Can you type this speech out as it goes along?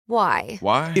Why?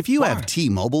 Why? If you have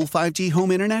T-Mobile 5G home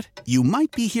internet, you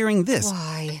might be hearing this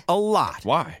Why? a lot.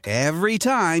 Why? Every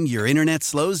time your internet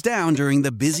slows down during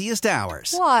the busiest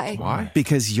hours. Why? Why?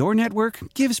 Because your network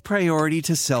gives priority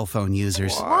to cell phone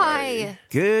users. Why?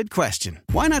 Good question.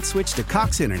 Why not switch to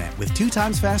Cox Internet with 2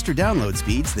 times faster download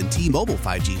speeds than T-Mobile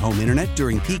 5G home internet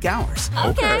during peak hours?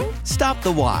 Okay. Stop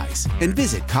the whys and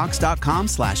visit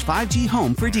cox.com/5G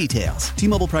home for details.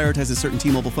 T-Mobile prioritizes certain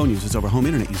T-Mobile phone users over home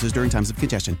internet users during times of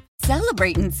congestion.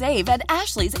 Celebrate and save at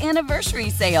Ashley's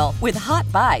Anniversary Sale. With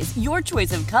Hot Buys, your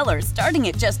choice of colors starting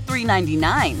at just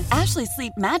 $3.99. Ashley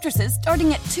Sleep mattresses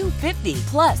starting at $2.50.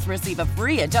 Plus, receive a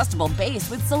free adjustable base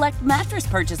with select mattress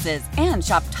purchases. And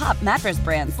shop top mattress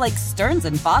brands like Stearns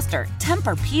 & Foster,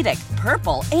 Tempur-Pedic,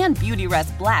 Purple, and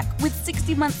Beautyrest Black with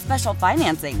 60-month special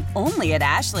financing. Only at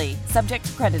Ashley. Subject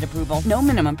to credit approval. No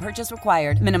minimum purchase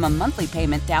required. Minimum monthly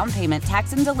payment, down payment,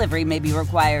 tax, and delivery may be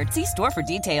required. See store for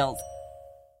details.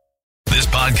 This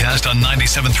podcast on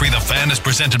 97.3 The Fan is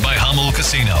presented by Hummel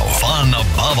Casino. Fun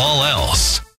above all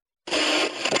else.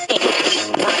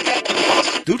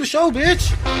 Do the show,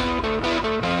 bitch.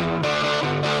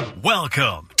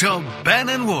 Welcome to Ben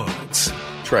and Woods.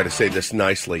 Try to say this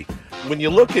nicely. When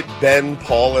you look at Ben,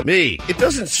 Paul, and me, it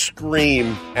doesn't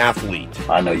scream athlete.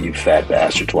 I know you fat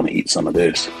bastards want to eat some of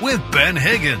this. With Ben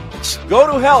Higgins, Go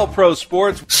to hell, pro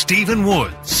sports. Stephen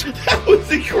Woods, That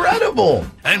was incredible.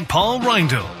 and Paul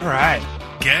Reindl. All right.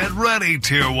 Get ready,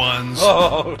 Tier 1s.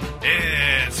 Oh.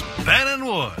 It's Ben and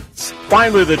Woods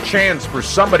Finally, the chance for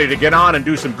somebody to get on and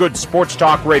do some good sports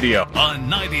talk radio. on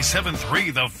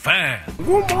 97.3 The Fan.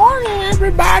 Good morning,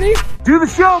 everybody. Do the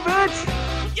show, bitch.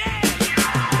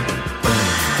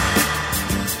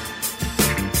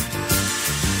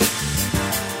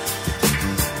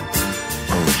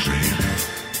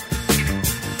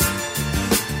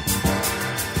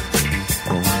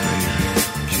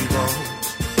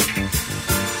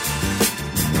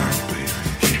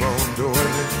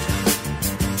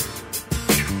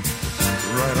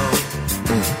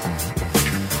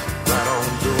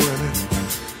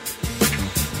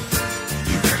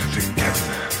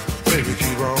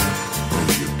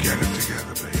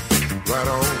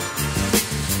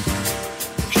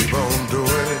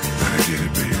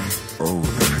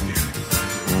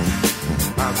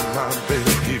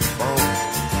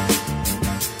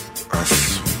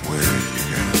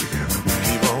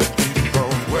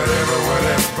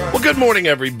 Good morning,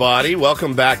 everybody.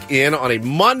 Welcome back in on a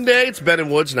Monday. It's Ben and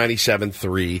Woods,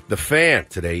 97.3 The Fan.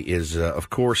 Today is, of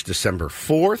course, December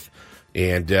 4th.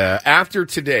 And after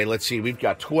today, let's see, we've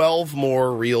got 12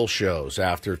 more real shows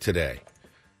after today.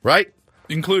 Right?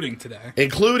 Including today.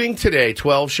 Including today,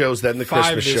 12 shows, then the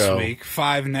Christmas show. 5 this week,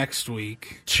 5 next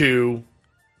week. 2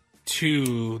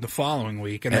 the following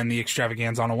week, and then the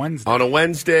extravaganza on a Wednesday. on a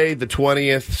Wednesday, the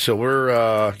 20th. So we're,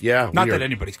 Not that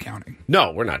anybody's counting.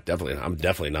 No, we're not. I'm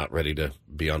definitely not ready to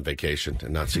be on vacation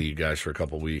and not see you guys for a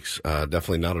couple weeks.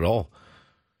 Definitely not at all.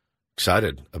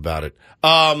 Excited about it.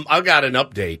 I've got an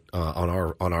update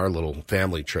on our little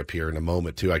family trip here in a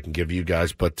moment too. I can give you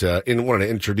guys, but wanted to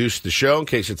introduce the show in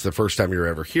case it's the first time you're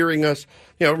ever hearing us.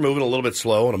 We're moving a little bit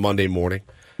slow on a Monday morning.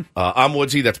 I'm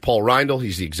Woodsy. That's Paul Reindl.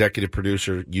 He's the executive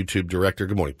producer, YouTube director.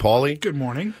 Good morning, Paulie. Good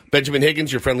morning. Benjamin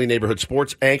Higgins, your friendly neighborhood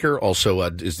sports anchor, also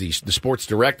is the sports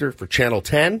director for Channel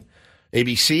 10,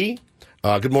 ABC.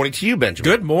 Good morning to you,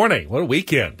 Benjamin. Good morning. What a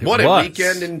weekend. What a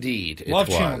weekend indeed. Love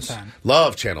Channel 10.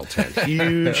 Love Channel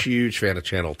 10. Huge fan of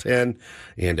Channel 10.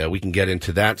 And we can get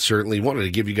into that, certainly. Wanted to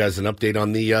give you guys an update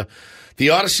on the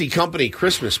Audacy Company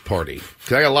Christmas party. I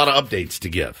got a lot of updates to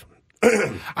give.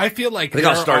 I feel like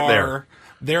I'll start there.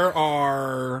 There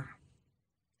are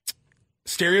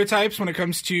stereotypes when it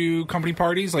comes to company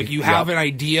parties. Like, you have an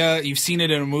idea, you've seen it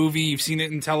in a movie, you've seen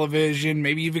it in television,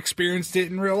 maybe you've experienced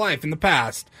it in real life in the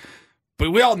past.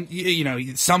 But we all,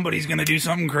 somebody's going to do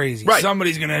something crazy. Right.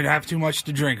 Somebody's going to have too much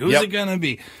to drink. Who's it going to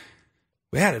be?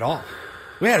 We had it all.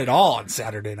 We had it all on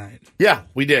Saturday night. Yeah,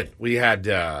 we did. We had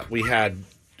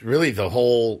really the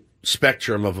whole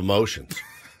spectrum of emotions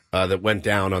that went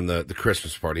down on the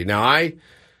Christmas party. Now, I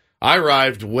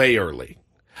arrived way early.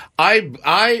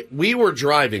 We were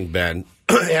driving, Ben.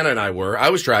 Anna and I were.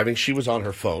 I was driving. She was on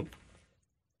her phone.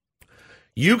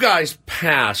 You guys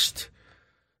passed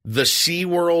the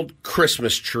SeaWorld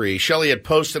Christmas tree. Shelley had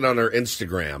posted on her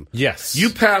Instagram. Yes.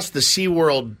 You passed the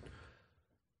SeaWorld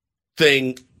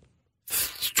thing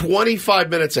 25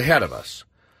 minutes ahead of us.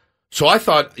 So I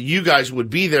thought you guys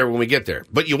would be there when we get there,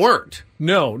 but you weren't.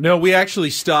 No, we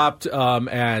actually stopped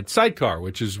at Sidecar,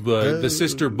 which is the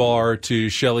sister bar to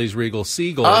Shelley's Regal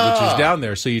Seagull, which is down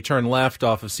there. So you turn left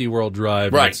off of SeaWorld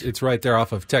Drive. Right. It's right there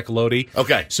off of Tecolote.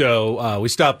 Okay. So we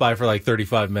stopped by for like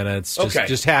 35 minutes.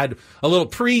 Just had a little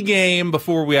pregame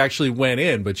before we actually went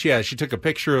in. But yeah, she took a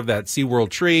picture of that SeaWorld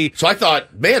tree. So I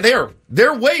thought, man,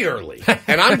 they're way early.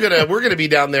 And we're gonna be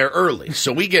down there early.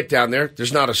 So we get down there,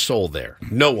 there's not a soul there.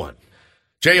 No one.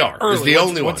 JR is the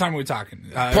only one. What time are we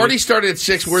talking? Party started at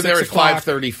 6. We're there at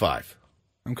 5:35.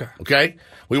 Okay.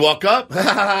 We walk up.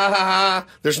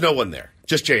 There's no one there.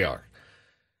 Just JR.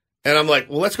 And I'm like,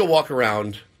 well, let's go walk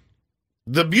around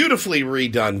the beautifully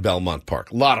redone Belmont Park.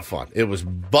 A lot of fun. It was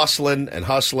bustling and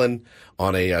hustling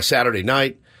on a Saturday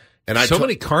night. And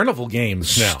many carnival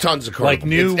games now. Tons of carnival. Like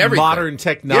new modern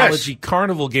technology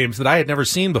carnival games that I had never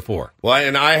seen before. Well,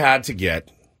 and I had to get...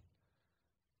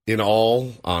 In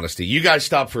all honesty, you guys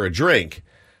stopped for a drink.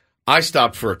 I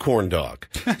stopped for a corn dog.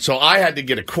 So I had to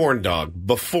get a corn dog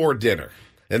before dinner.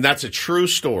 And that's a true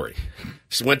story.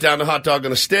 So went down to Hot Dog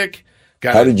on a Stick.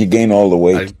 How did you gain all the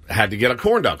weight? I had to get a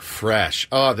corn dog fresh.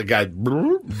 Oh, the guy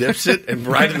dips it and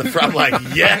right in the front, I'm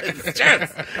like,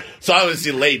 yes. So I was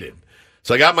elated.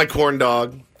 So I got my corn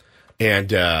dog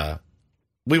and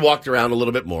we walked around a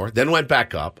little bit more, then went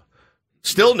back up.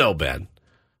 Still no Ben.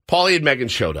 Paulie and Megan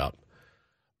showed up.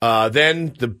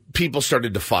 Then the people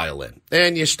started to file in,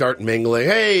 and you start mingling.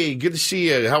 Hey, good to see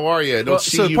you. How are you? I don't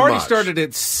see you much. So the party started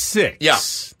at 6. Yeah.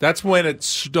 That's when it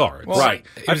starts. Well, right.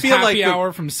 I feel happy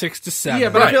hour from 6 to 7. Yeah,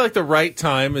 but I feel like the right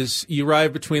time is you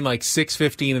arrive between like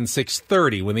 6:15 and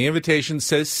 6:30 when the invitation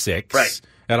says 6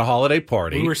 at a holiday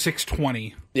party. We were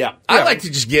 6:20. Yeah, I like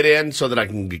to just get in so that I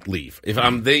can leave. If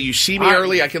you see me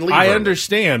early, I can leave. I early.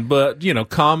 understand, but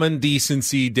common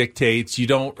decency dictates you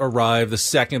don't arrive the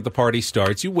second the party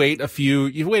starts. You wait a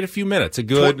few minutes, a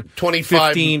good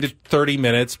 15 to 30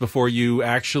 minutes before you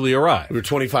actually arrive. We were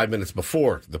 25 minutes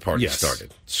before the party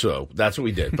started, so that's what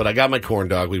we did. But I got my corn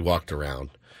dog. We walked around,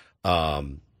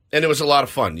 and it was a lot of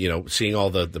fun. Seeing all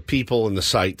the people and the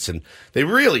sights, and they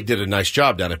really did a nice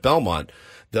job down at Belmont.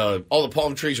 All the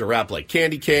palm trees were wrapped like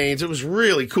candy canes. It was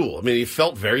really cool. I mean, it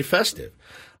felt very festive.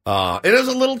 And it was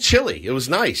a little chilly. It was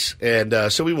nice. And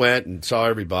so we went and saw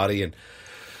everybody. And,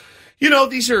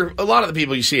 these are a lot of the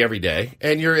people you see every day.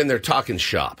 And you're in there talking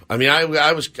shop. I mean,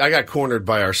 I got cornered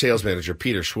by our sales manager,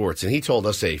 Peter Schwartz, and he told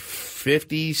us a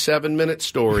 57-minute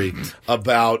story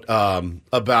about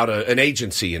an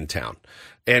agency in town.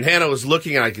 And Hannah was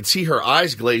looking, and I could see her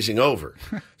eyes glazing over.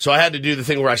 So I had to do the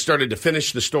thing where I started to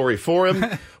finish the story for him,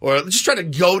 or just try to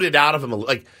goad it out of him.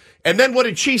 And then what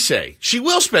did she say? She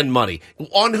will spend money.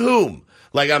 On whom?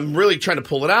 I'm really trying to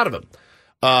pull it out of him.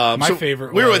 My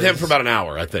favorite. We were with him for about an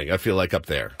hour, I think. I feel like up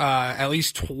there. At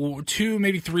least 2,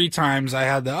 maybe 3 times I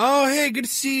had oh, hey, good to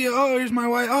see you. Oh, here's my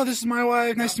wife. Oh, this is my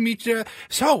wife. Nice to meet you.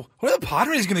 So, what are the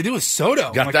Padres going to do with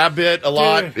Soto? Got that bit a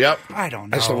lot. Dude, yep. I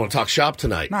don't know. I just don't want to talk shop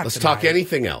tonight. Let's tonight. talk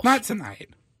anything else. Not tonight.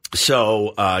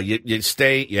 So, you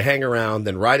stay, you hang around,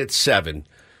 then right at 7,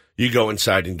 you go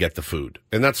inside and get the food.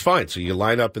 And that's fine. So you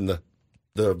line up in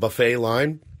the buffet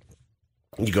line.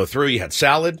 You go through. You had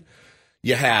salad.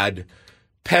 You had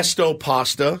pesto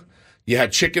pasta. You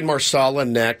had chicken marsala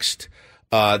next.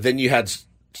 Then you had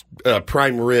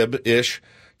prime rib-ish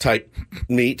type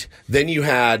meat. Then you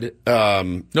had...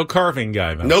 no carving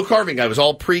guy, though. No carving guy. It was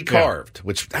all pre-carved,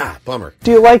 which, bummer.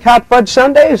 Do you like hot fudge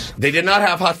sundaes? They did not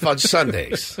have hot fudge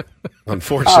sundaes,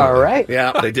 unfortunately. All right.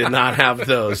 Yeah, they did not have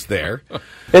those there.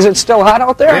 Is it still hot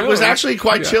out there? It was actually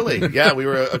quite chilly. Yeah, we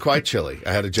were quite chilly.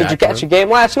 I had a jacket. Did you catch a game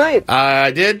last night?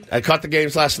 I did. I caught the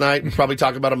games last night. We'll probably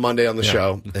talk about it Monday on the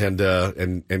show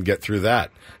and get through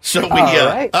that. So we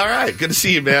all right. Good to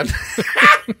see you, man.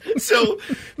 So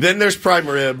then there's prime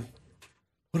rib.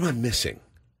 What am I missing?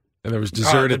 And there was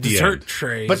dessert at the dessert end.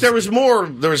 trays. But there was more.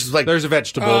 There's a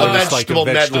vegetable. Vegetable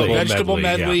medley. Vegetable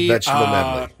medley. Vegetable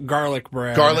medley. Garlic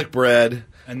bread. Garlic bread.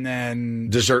 And then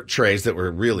dessert trays that were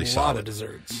really solid. A lot of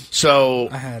desserts. So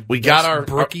we got our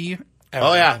brookie.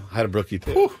 Oh yeah, I had a brookie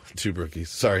too. Whew. 2 brookies.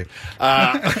 Sorry,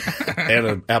 and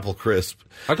an apple crisp.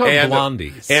 I call them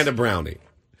blondies and a brownie.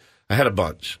 I had a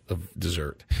bunch of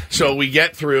dessert. So we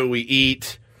get through. We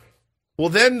eat. Well,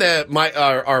 then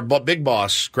our big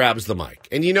boss grabs the mic,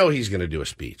 and he's going to do a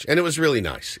speech, and it was really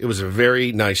nice. It was a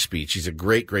very nice speech. He's a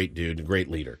great, great dude, a great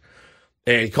leader,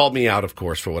 and he called me out, of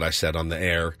course, for what I said on the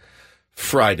air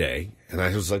Friday, and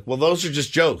I was like, "Well, those are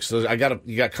just jokes.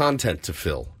 You got content to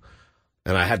fill."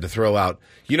 And I had to throw out,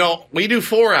 we do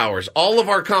 4 hours. All of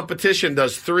our competition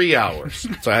does 3 hours.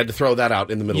 So I had to throw that out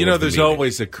in the middle of the there's meeting.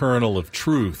 always a kernel of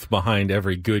truth behind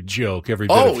every good joke, every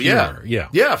bit of humor. Yeah.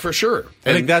 Yeah, for sure.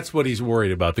 I think that's what he's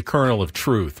worried about, the kernel of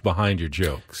truth behind your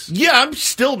jokes. Yeah, I'm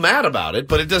still mad about it,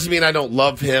 but it doesn't mean I don't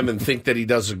love him and think that he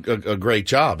does a great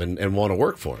job and want to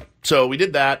work for him. So we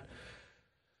did that.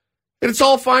 And it's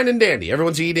all fine and dandy.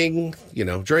 Everyone's eating,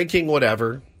 drinking,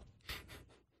 whatever.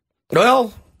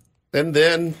 Well... And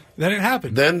then it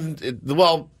happened.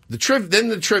 The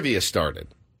trivia started.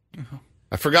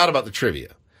 I forgot about the trivia.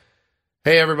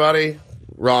 Hey, everybody.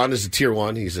 Ron is a tier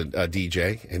 1. He's a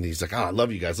DJ. And he's like, I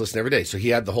love you guys. Listen every day. So he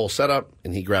had the whole setup,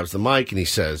 and he grabs the mic, and he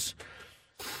says,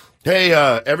 hey,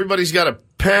 everybody's got a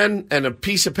pen and a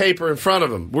piece of paper in front of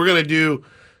them. We're going to do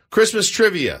Christmas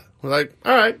trivia. We're like,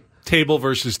 all right. Table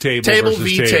versus table. Table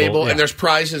versus v table. Yeah. And there's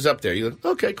prizes up there. You're like,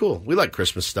 okay, cool. We like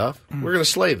Christmas stuff. We're going to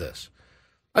slay this.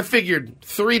 I figured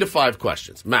 3 to 5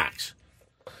 questions, max.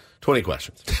 20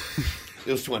 questions.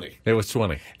 It was 20. It was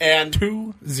 20. And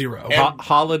 2-0.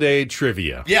 Holiday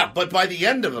trivia. Yeah, but by the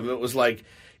end of them, it was like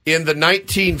in the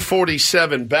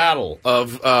 1947 battle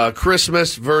of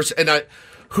Christmas versus...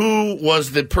 who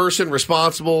was the person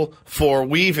responsible for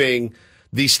weaving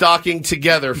the stocking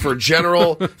together for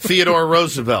General Theodore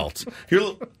Roosevelt?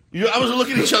 I was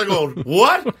looking at each other going,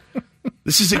 what?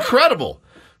 This is incredible.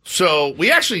 So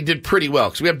we actually did pretty well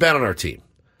because we had Ben on our team.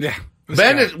 Yeah.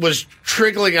 Ben was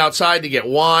trickling outside to get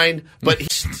wine, but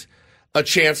he's a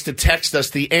chance to text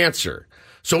us the answer.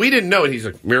 So we didn't know it. He's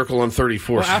like, Miracle on 34th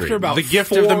Street. After about The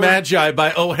Gift of the Magi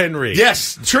by O. Henry.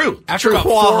 Yes, true. After about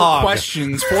 4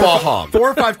 questions, 4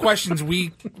 or 5 questions,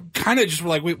 we kind of just were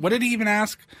like, wait, what did he even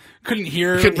ask? Couldn't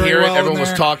hear it. Everyone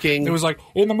was talking. It was like,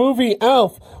 in the movie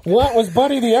Elf, what was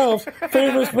Buddy the Elf's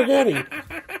favorite spaghetti?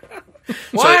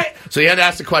 What? So he had to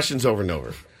ask the questions over and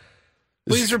over.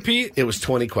 Please repeat. It was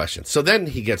 20 questions. So then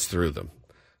he gets through them.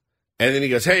 And then he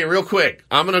goes, hey, real quick,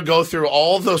 I'm going to go through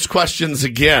all those questions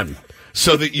again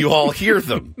so that you all hear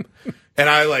them. And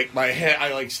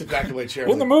I sit back in my chair.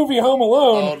 In the movie Home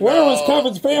Alone, where was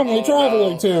Kevin's family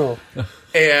traveling to?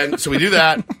 And so we do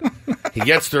that. He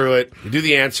gets through it. We do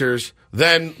the answers.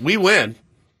 Then we win.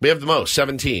 We have the most,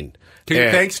 17.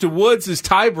 Thanks to Woods'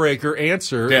 tiebreaker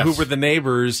answer, Yes. who were the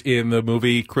neighbors in the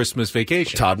movie Christmas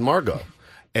Vacation. Todd and Margot.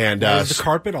 And the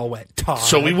carpet all wet. Todd.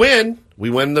 So we win. We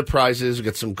win the prizes. We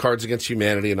get some Cards Against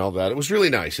Humanity and all that. It was really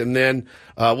nice. And then,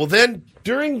 then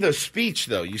during the speech,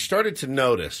 though, you started to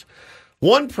notice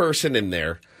one person in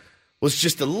there was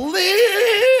just a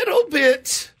little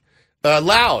bit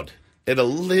loud and a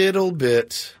little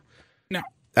bit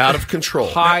out of control.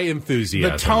 High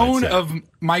enthusiasm. The tone of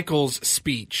Michael's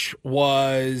speech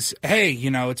was, hey,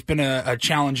 it's been a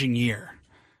challenging year.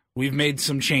 We've made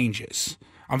some changes.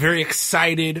 I'm very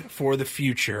excited for the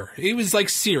future. It was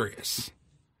serious.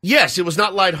 Yes, it was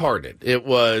not lighthearted. It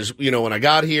was, when I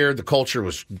got here, the culture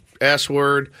was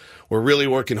S-word. We're really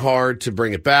working hard to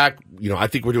bring it back. I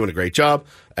think we're doing a great job,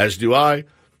 as do I,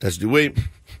 as do we.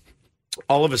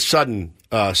 All of a sudden,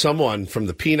 someone from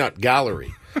the Peanut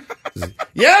Gallery,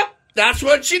 yep, that's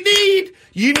what you need.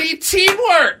 You need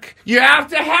teamwork. You have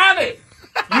to have it.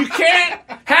 You can't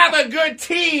have a good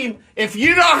team if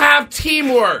you don't have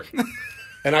teamwork.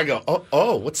 And I go,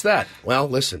 oh, what's that? Well,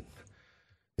 listen,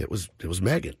 it was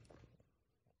Megan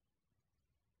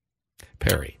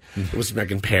Perry. It was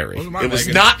Megan Perry. It was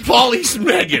not Paulie's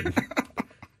Megan.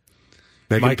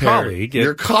 Megan My Perry. colleague,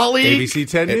 your colleague, ABC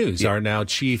 10 News, our now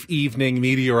chief evening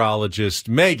meteorologist,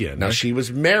 Megan. Now she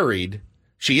was married.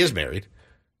 She is married,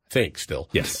 I think, still.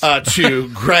 Yes. To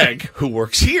Greg, who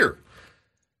works here.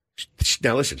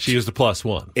 Now listen, she is the plus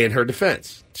one. In her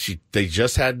defense, they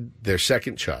just had their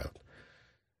second child.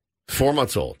 4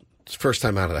 months old. It's first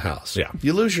time out of the house. Yeah.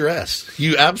 You lose your S.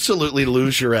 You absolutely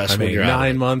lose your S when you're out.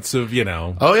 9 months of,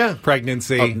 oh, yeah.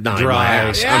 pregnancy, 9 dry.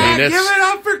 months. Yeah, give it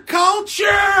up for culture.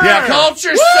 Yeah,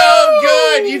 culture's so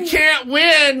good. You can't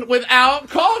win without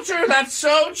culture. That's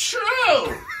so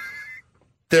true.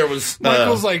 There was...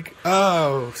 Michael's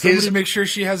somebody make sure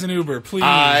she has an Uber, please.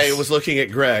 I was looking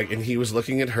at Greg, and he was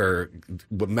looking at her,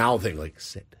 mouthing,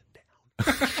 sit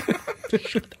down.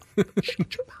 Shut your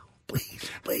mouth.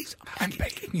 Please. I'm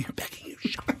begging you.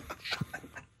 Shut up.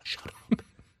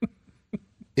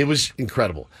 It was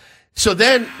incredible. So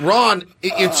then, Ron,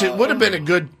 it would have been a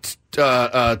good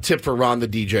tip for Ron, the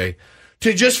DJ,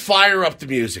 to just fire up the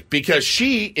music because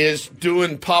she is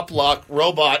doing Pop Lock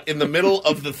Robot in the middle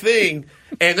of the thing,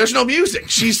 and there's no music.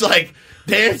 She's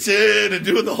dancing and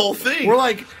doing the whole thing. We're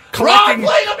collecting,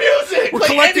 play the music. We're play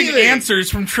collecting anything. answers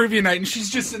from trivia night, and she's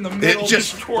just in the middle,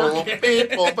 just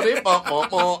twerking.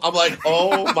 I'm like,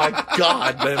 oh my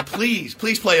God, man!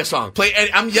 Please play a song.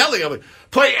 I'm yelling. I'm like,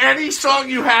 play any song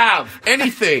you have.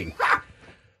 Anything.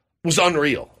 It was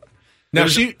unreal. Now,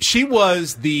 she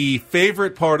was the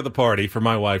favorite part of the party for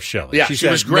my wife, Shelley. Yeah, she she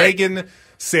was great. Megan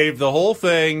saved the whole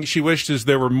thing. She wishes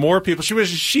there were more people. She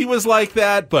wishes she was like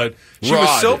that, but she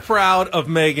was so proud of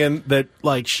Megan that,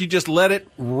 like, she just let it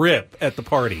rip at the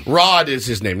party. Rod is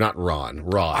his name, not Ron.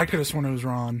 Rod. I could have sworn it was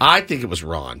Ron. I think it was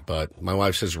Ron, but my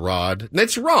wife says Rod. And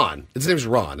it's Ron. His name's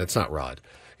Ron. It's not Rod.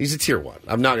 He's a tier 1.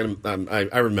 I'm not going to,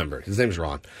 I remember. His name's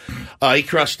Ron. He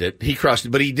crushed it.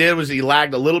 But he did was he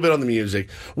lagged a little bit on the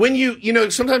music. When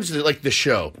sometimes like the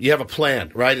show, you have a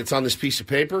plan, right? It's on this piece of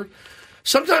paper.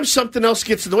 Sometimes something else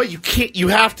gets in the way. You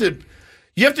have to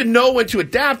know when to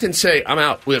adapt and say, I'm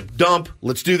out. We have dump.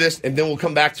 Let's do this. And then we'll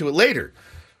come back to it later.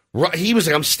 He was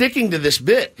like, I'm sticking to this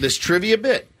bit, this trivia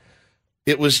bit.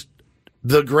 It was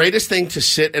the greatest thing to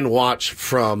sit and watch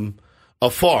from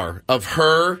afar of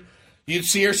her. You'd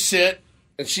see her sit,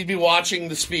 and she'd be watching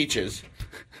the speeches,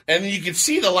 and then you could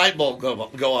see the light bulb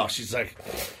go off. She's like,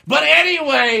 but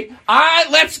anyway,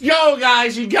 let's go,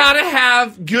 guys. You got to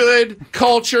have good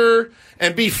culture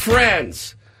and be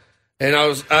friends. And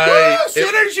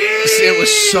synergy! It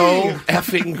was so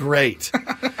effing great.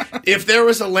 If there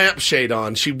was a lampshade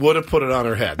on, she would have put it on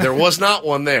her head. There was not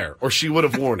one there, or she would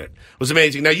have worn it. It was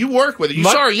amazing. Now, you work with her. You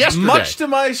saw her yesterday. Much to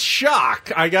my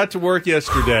shock, I got to work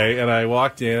yesterday, and I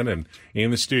walked in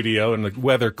the studio in the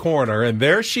weather corner, and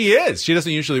there she is. She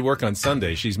doesn't usually work on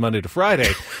Sunday. She's Monday to Friday.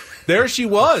 There she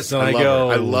was. And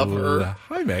I love her.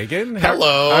 Hi, Megan.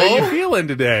 Hello. How are you feeling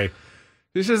today?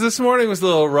 She says this morning was a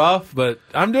little rough, but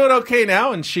I'm doing okay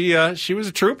now. And she was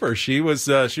a trooper. She was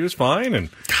fine, and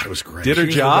God, it was great. Did her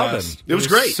job, and it was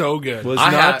great. So good. It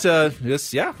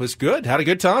was good. Had a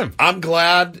good time. I'm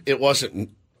glad it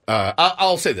wasn't.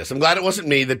 I'll say this: I'm glad it wasn't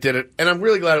me that did it, and I'm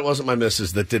really glad it wasn't my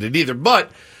missus that did it either.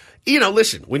 But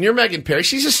listen, when you're Megan Perry,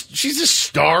 she's a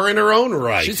star in her own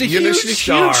right. She's a huge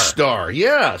star.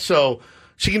 Yeah, so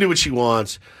she can do what she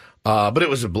wants. But it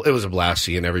was a blast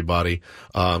seeing everybody.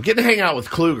 Getting to hang out with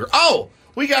Kluger. Oh,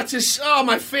 we got this. Oh,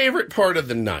 my favorite part of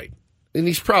the night. And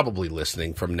he's probably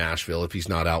listening from Nashville if he's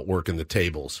not out working the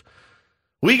tables.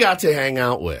 We got to hang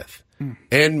out with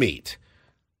and meet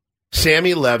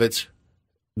Sammy Levitt's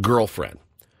girlfriend.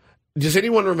 Does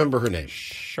anyone remember her name?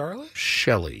 Charlotte?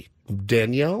 Shelley.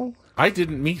 Danielle? I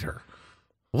didn't meet her.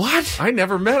 What? I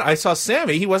never met. I saw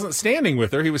Sammy. He wasn't standing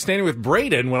with her. He was standing with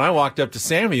Braden when I walked up to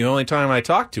Sammy. The only time I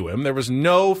talked to him, there was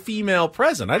no female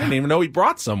present. I didn't even know he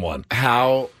brought someone.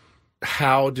 How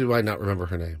do I not remember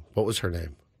her name? What was her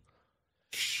name?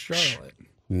 Charlotte.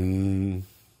 I'm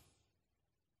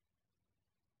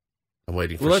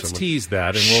waiting for Let's someone. Tease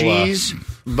that.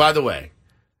 And by the way,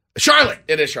 Charlotte.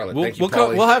 It is Charlotte. Thank you,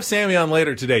 Paulie. We'll have Sammy on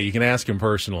later today. You can ask him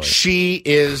personally. She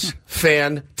is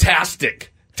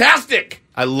fantastic.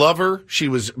 I love her. She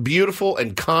was beautiful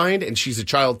and kind, and she's a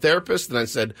child therapist. And I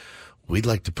said, we'd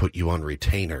like to put you on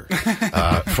retainer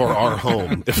for our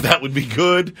home, if that would be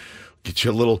good. Build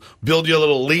you a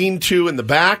little lean-to in the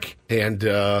back, and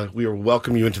we will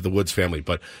welcome you into the Woods family.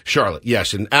 But Charlotte,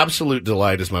 yes, an absolute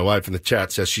delight, as my wife in the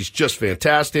chat says. She's just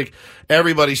fantastic.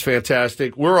 Everybody's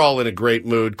fantastic. We're all in a great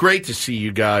mood. Great to see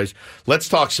you guys. Let's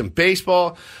talk some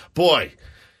baseball. Boy,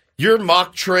 your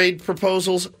mock trade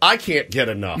proposals, I can't get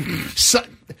enough.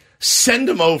 Send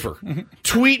them over.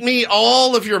 Tweet me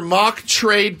all of your mock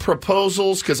trade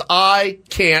proposals, because I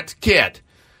can't get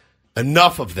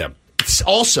enough of them.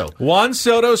 Also, Juan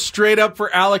Soto straight up for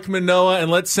Alek Manoah,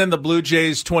 and let's send the Blue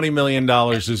Jays $20 million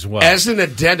as well. As an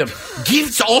addendum,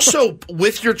 also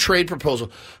with your trade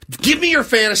proposal, give me your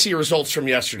fantasy results from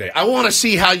yesterday. I want to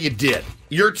see how you did.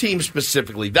 Your team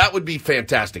specifically. That would be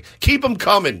fantastic. Keep them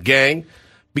coming, gang,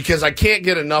 because I can't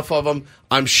get enough of them.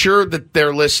 I'm sure that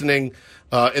they're listening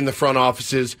in the front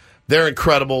offices. They're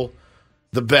incredible.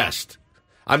 The best.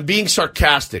 I'm being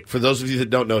sarcastic for those of you that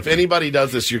don't know. If anybody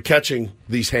does this, you're catching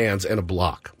these hands in a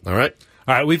block. All right?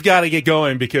 All right, we've got to get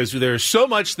going because there's so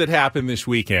much that happened this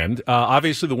weekend.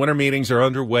 Obviously, the winter meetings are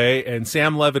underway, and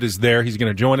Sam Levitt is there. He's going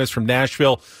to join us from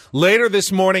Nashville later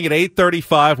this morning at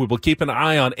 8:35. We will keep an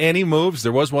eye on any moves.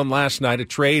 There was one last night, a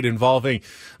trade involving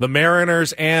the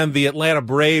Mariners and the Atlanta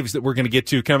Braves that we're going to get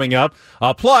to coming up.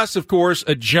 Plus, of course,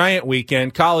 a giant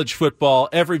weekend, college football.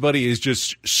 Everybody is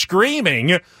just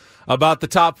screaming about the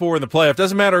top four in the playoff.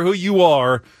 Doesn't matter who you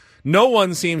are. No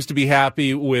one seems to be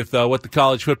happy with what the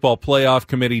College Football Playoff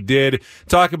Committee did.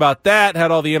 Talk about that.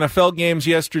 Had all the NFL games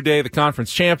yesterday, the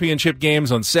conference championship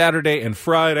games on Saturday and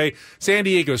Friday. San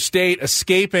Diego State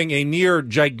escaping a near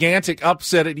gigantic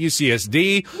upset at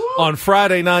UCSD on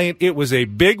Friday night. It was a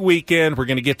big weekend. We're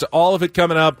going to get to all of it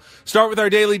coming up. Start with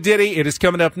our Daily Ditty. It is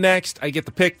coming up next. I get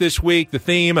the pick this week, the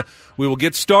theme. We will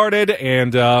get started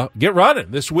and get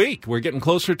running this week. We're getting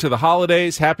closer to the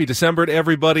holidays. Happy December to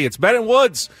everybody. It's Ben and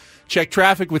Woods. Check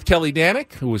traffic with Kelly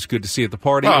Danick, who was good to see at the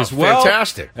party as well.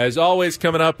 Fantastic. As always,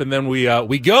 coming up, and then we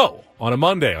go on a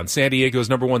Monday on San Diego's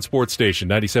 #1 sports station,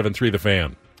 97.3 The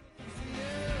Fan.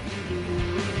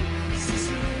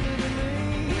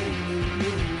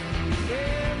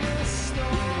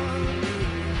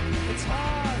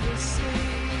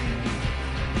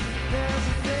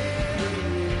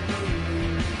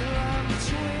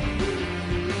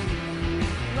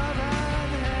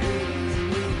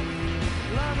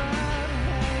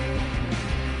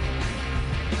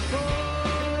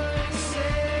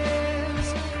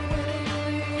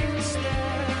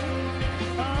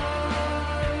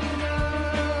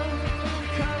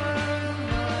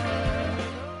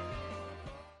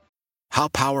 How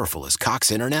powerful is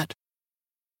Cox Internet?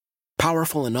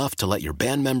 Powerful enough to let your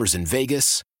band members in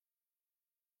Vegas,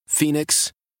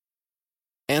 Phoenix,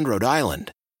 and Rhode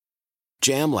Island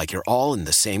jam like you're all in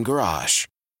the same garage.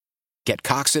 Get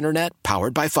Cox Internet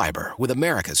powered by fiber with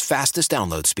America's fastest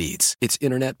download speeds. It's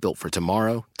internet built for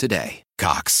tomorrow, today.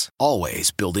 Cox, always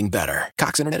building better.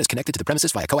 Cox Internet is connected to the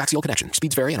premises via coaxial connection.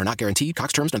 Speeds vary and are not guaranteed.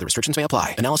 Cox terms and other restrictions may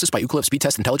apply. Analysis by Ookla Speed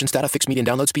Test Intelligence Data. Fixed median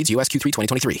download speeds. US Q3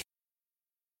 2023.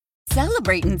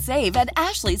 Celebrate and save at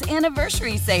Ashley's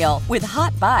Anniversary Sale. With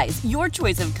Hot Buys, your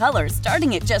choice of colors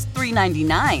starting at just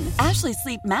 $3.99. Ashley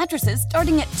Sleep mattresses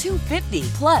starting at $2.50.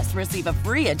 Plus, receive a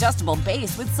free adjustable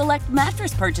base with select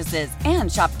mattress purchases. And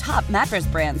shop top mattress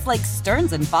brands like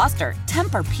Stearns & Foster,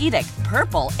 Tempur-Pedic,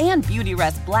 Purple, and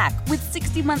Beautyrest Black with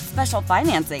 60-month special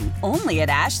financing. Only at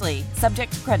Ashley.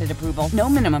 Subject to credit approval. No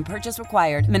minimum purchase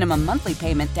required. Minimum monthly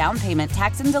payment, down payment,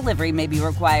 tax, and delivery may be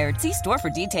required. See store for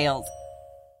details.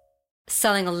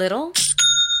 Selling a little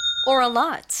or a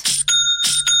lot?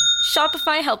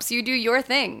 Shopify helps you do your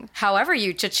thing, however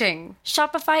you cha-ching.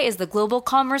 Shopify is the global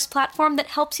commerce platform that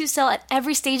helps you sell at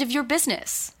every stage of your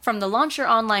business. From the launch your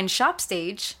online shop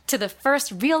stage, to the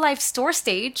first real-life store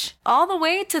stage, all the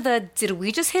way to the did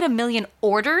we just hit 1 million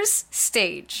orders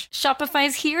stage.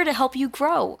 Shopify's here to help you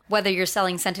grow. Whether you're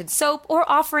selling scented soap or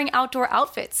offering outdoor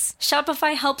outfits,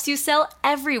 Shopify helps you sell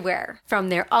everywhere. From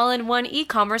their all-in-one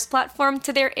e-commerce platform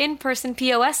to their in-person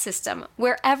POS system.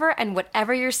 Wherever and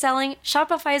whatever you're selling,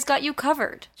 Shopify's got you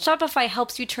covered. Shopify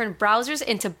helps you turn browsers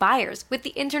into buyers with the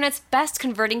internet's best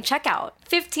converting checkout.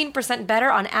 15% better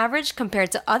on average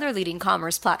compared to other leading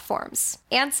commerce platforms.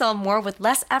 And sell more with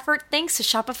less effort thanks to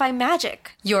Shopify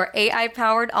Magic, your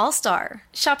AI-powered all-star.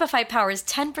 Shopify powers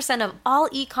 10% of all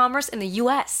e-commerce in the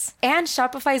U.S. And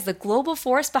Shopify is the global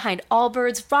force behind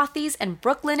Allbirds, Rothy's, and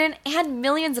Brooklinen, and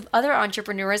millions of other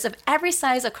entrepreneurs of every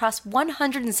size across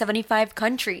 175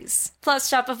 countries. Plus,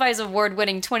 Shopify's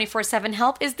award-winning 24/7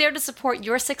 help is there to support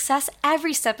your success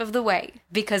every step of the way.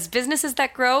 Because businesses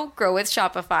that grow, grow with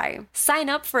Shopify. Sign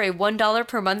up for a $1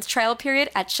 per month trial period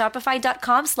at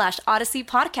shopify.com/Audacy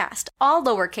podcast, all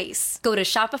lowercase. Go to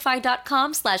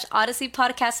shopify.com/Audacy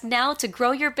podcast now to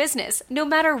grow your business, no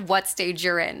matter what stage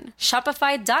you're in.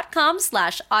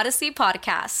 Shopify.com/Audacy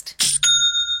podcast.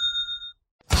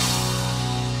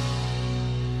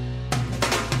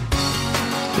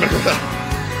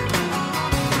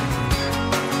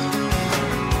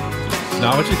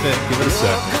 Now, what you think? Give it a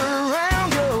sec.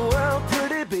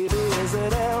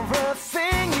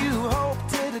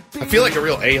 I feel like a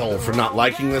real a-hole for not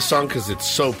liking this song because it's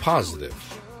so positive.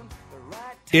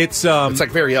 It's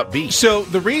like very upbeat. So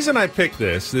the reason I picked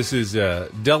this is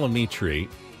Delamitri.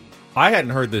 I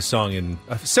hadn't heard this song in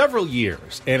several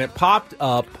years, and it popped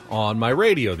up on my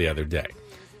radio the other day.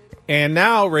 And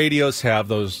now radios have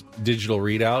those digital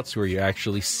readouts where you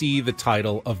actually see the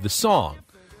title of the song.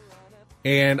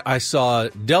 And I saw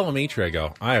Delamitri. I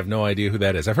go, I have no idea who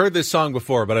that is. I've heard this song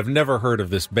before, but I've never heard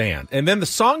of this band. And then the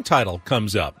song title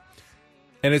comes up,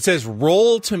 and it says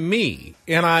Roll to Me.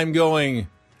 And I'm going,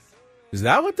 is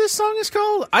that what this song is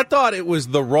called? I thought it was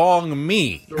The Wrong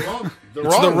Me.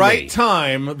 It's the right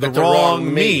time, the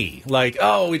wrong me. Like,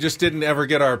 oh, we just didn't ever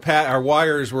get our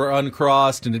wires were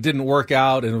uncrossed and it didn't work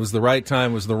out, and it was the right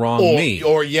time, was the wrong me.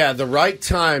 Or yeah, the right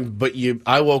time, but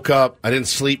I woke up, I didn't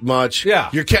sleep much. Yeah.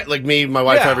 You're like me, my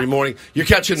wife every morning. You're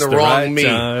catching the wrong right me.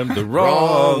 Time, the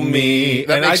wrong me.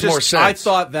 That makes more sense. I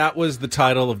thought that was the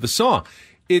title of the song.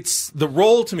 it's the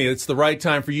roll to me. It's the right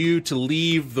time for you to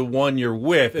leave the one you're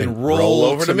with and roll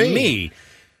over to me.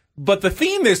 But the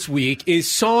theme this week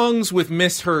is songs with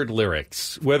misheard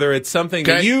lyrics, whether it's something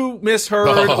that you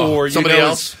misheard or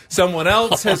someone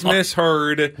else has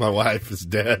misheard. My wife is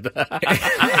dead.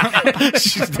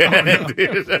 She's dead,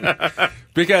 dude.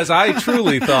 Because I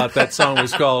truly thought that song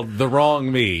was called The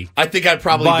Wrong Me. I think I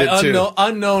probably did too. By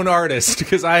unknown artist,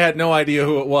 because I had no idea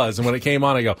who it was. And when it came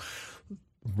on, I go,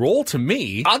 roll to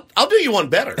me? I'll do you one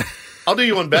better.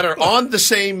 On the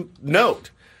same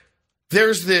note.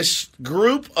 There's this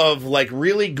group of like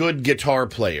really good guitar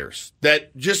players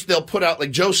that they'll put out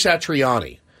like Joe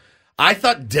Satriani. I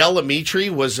thought Del Amitri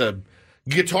was a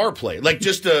guitar player, like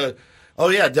just Del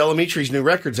Amitri's new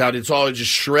record's out. It's all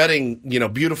just shredding,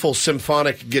 beautiful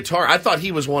symphonic guitar. I thought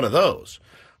he was one of those.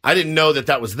 I didn't know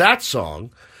that was that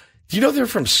song. Do you know they're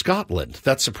from Scotland?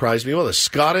 That surprised me. Well, the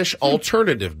Scottish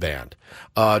alternative band,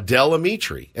 Del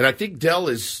Amitri, and I think Del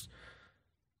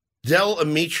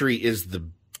Amitri is the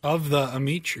of the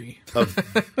Amitri.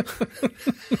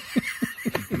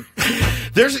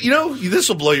 There's, this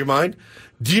will blow your mind.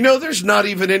 Do you know there's not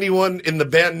even anyone in the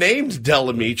band named Del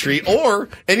Amitri or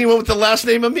anyone with the last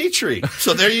name Amitri?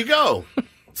 So there you go.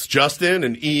 It's Justin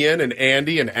and Ian and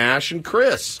Andy and Ash and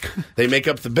Chris. They make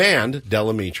up the band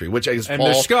Del Amitri, which I guess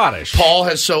they're Scottish. Paul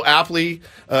has so aptly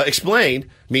explained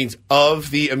means of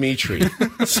the Amitri.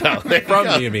 So from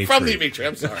the Amitri. From the Amitri.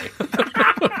 I'm sorry.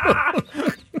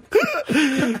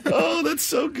 Oh, that's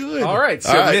so good. All right,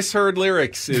 so misheard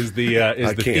lyrics is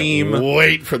the theme.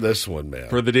 Wait for this one, man.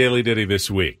 For the Daily Ditty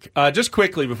this week. Just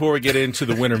quickly before we get into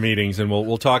the winter meetings, and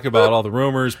we'll talk about all the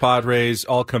rumors, Padres,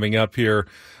 all coming up here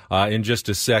in just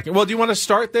a second. Well, do you want to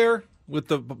start there with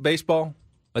the baseball?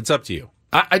 It's up to you.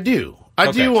 I do.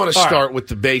 I do want to start with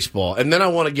the baseball, and then I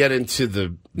want to get into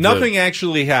the... Nothing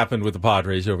actually happened with the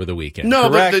Padres over the weekend. No,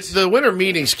 correct? But the winter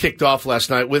meetings kicked off last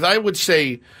night with, I would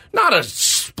say, not a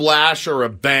splash or a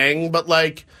bang, but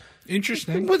like...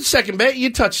 Interesting. With second base,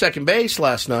 you touched second base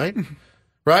last night,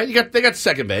 right? They got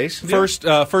second base.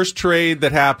 First trade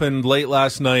that happened late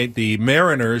last night, the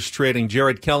Mariners trading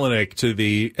Jarred Kelenic to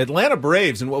the Atlanta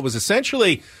Braves in what was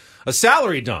essentially a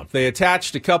salary dump. They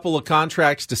attached a couple of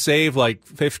contracts to save like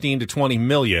 15 to 20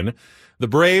 million. The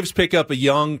Braves pick up a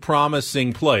young,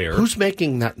 promising player. Who's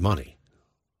making that money?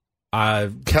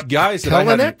 Guys that I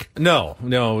hadn't, no,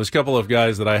 it was a couple of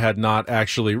guys that I had not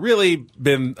actually really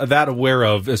been that aware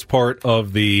of as part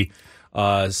of the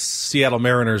Seattle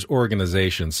Mariners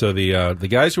organization. So the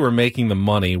guys who were making the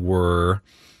money were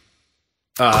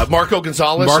Marco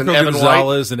Gonzalez and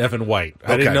Evan White.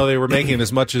 Okay. I didn't know they were making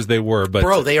as much as they were, but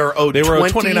bro, they are owed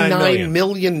 $29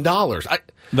 million.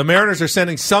 The Mariners are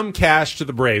sending some cash to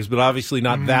the Braves, but obviously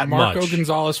not that much. Marco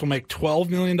Gonzalez will make $12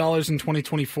 million in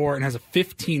 2024 and has a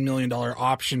 $15 million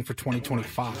option for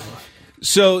 2025.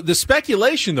 So the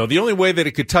speculation, though, the only way that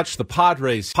it could touch the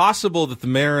Padres, possible that the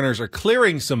Mariners are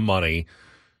clearing some money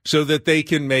so that they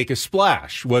can make a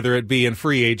splash, whether it be in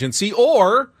free agency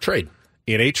or trade.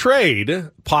 In a trade,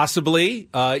 possibly,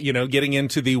 getting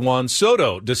into the Juan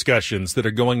Soto discussions that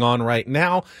are going on right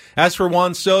now. As for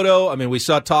Juan Soto, I mean, we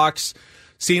saw talks,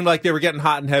 seemed like they were getting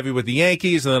hot and heavy with the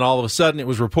Yankees, and then all of a sudden it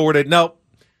was reported, nope,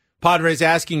 Padres'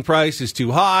 asking price is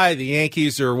too high. The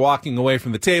Yankees are walking away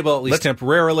from the table, at least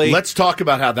temporarily. Let's talk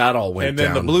about how that all went down.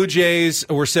 And then the Blue Jays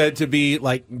were said to be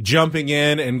like jumping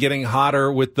in and getting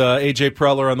hotter with A.J.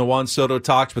 Preller on the Juan Soto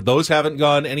talks, but those haven't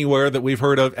gone anywhere that we've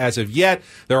heard of as of yet.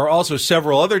 There are also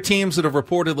several other teams that have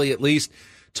reportedly at least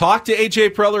talked to A.J.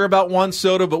 Preller about Juan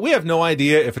Soto, but we have no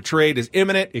idea if a trade is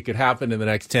imminent. It could happen in the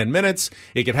next 10 minutes.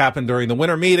 It could happen during the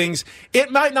winter meetings.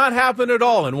 It might not happen at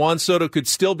all, and Juan Soto could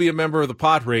still be a member of the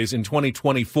Padres in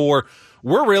 2024.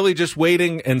 We're really just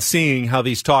waiting and seeing how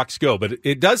these talks go, but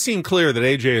it does seem clear that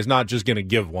A.J. is not just going to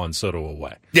give Juan Soto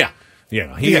away. Yeah.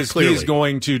 He is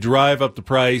going to drive up the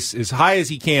price as high as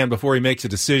he can before he makes a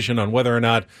decision on whether or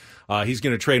not he's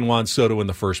going to trade Juan Soto in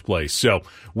the first place. So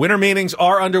winter meetings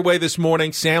are underway this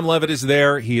morning. Sam Levitt is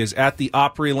there. He is at the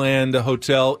Opryland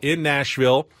Hotel in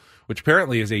Nashville, which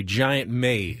apparently is a giant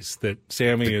maze that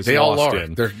Sammy is lost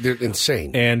in. They're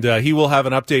insane. And he will have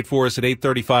an update for us at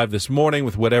 8:35 this morning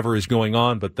with whatever is going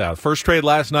on. But the first trade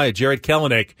last night, Jarred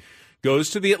Kelenic goes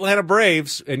to the Atlanta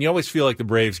Braves, and you always feel like the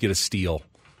Braves get a steal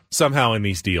somehow in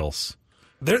these deals.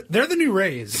 They're the new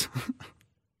Rays.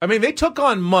 I mean, they took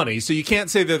on money, so you can't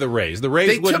say they're the Rays. The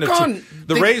Rays wouldn't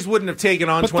have taken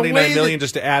on $29 million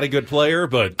just to add a good player,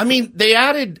 but I mean, they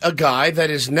added a guy that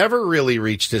has never really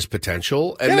reached his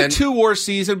potential, and then a 2-war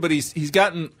season, but he's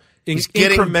gotten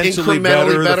incrementally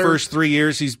better the first 3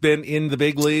 years he's been in the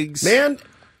big leagues. Man,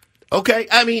 Okay,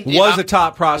 I mean, was a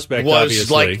top prospect. Was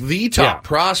obviously. like the top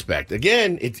prospect.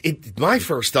 Again, my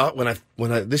first thought when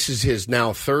I this is his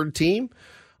now third team.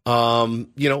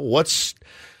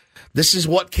 This is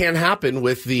what can happen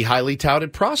with the highly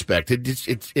touted prospect.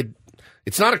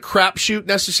 It's not a crapshoot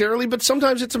necessarily, but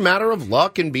sometimes it's a matter of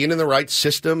luck and being in the right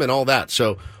system and all that.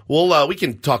 So we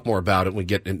can talk more about it when we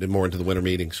get more into the winter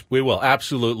meetings. We will,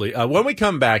 absolutely. When we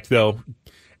come back, though,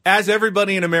 as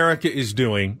everybody in America is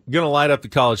doing, going to light up the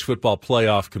College Football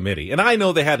Playoff Committee. And I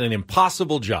know they had an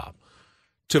impossible job.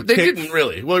 They didn't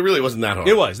really. Well, it really wasn't that hard.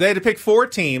 It was. They had to pick 4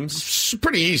 teams. It's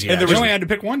pretty easy. And you only had to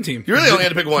pick one team. You really only had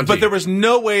to pick one team. But there was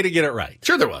no way to get it right.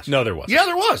 Sure there was. No, there wasn't. Yeah,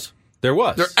 there was. There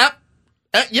was.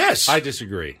 Yes. I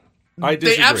disagree.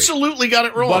 They absolutely got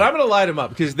it wrong. But I'm going to light them up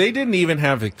because they didn't even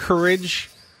have the courage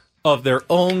of their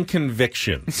own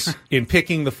convictions in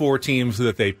picking the 4 teams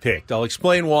that they picked. I'll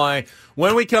explain why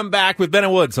when we come back with Ben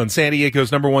and Woods on San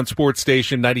Diego's #1 sports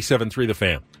station, 97.3 The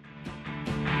Fan.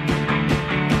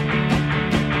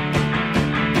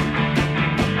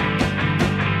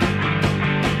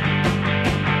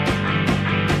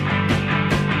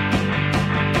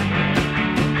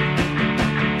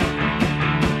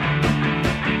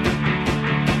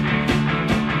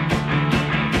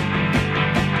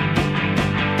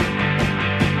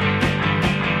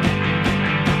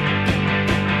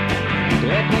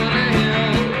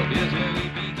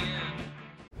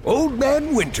 Old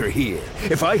Man Winter here.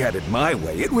 If I had it my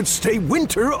way, it would stay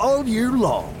winter all year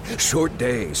long. Short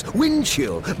days, wind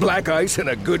chill, black ice, and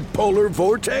a good polar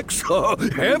vortex. Oh,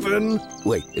 heaven.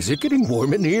 Wait, is it getting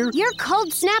warm in here? Your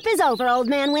cold snap is over, Old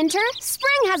Man Winter.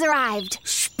 Spring has arrived.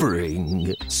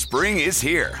 Spring. Spring is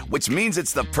here, which means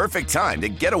it's the perfect time to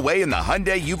get away in the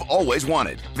Hyundai you've always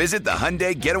wanted. Visit the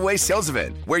Hyundai Getaway Sales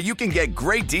Event, where you can get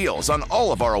great deals on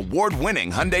all of our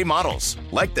award-winning Hyundai models,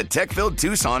 like the tech-filled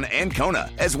Tucson and Kona,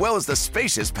 as well as the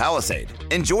spacious Palisade.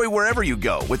 Enjoy wherever you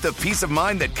go with the peace of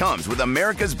mind that comes with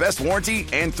America's best warranty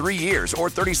and 3 years or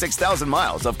 36,000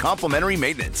 miles of complimentary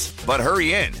maintenance. But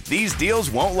hurry in, these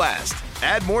deals won't last.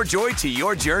 Add more joy to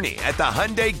your journey at the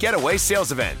Hyundai Getaway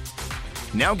Sales Event.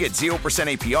 Now get 0%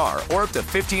 APR or up to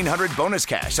 $1,500 bonus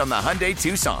cash on the Hyundai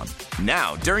Tucson.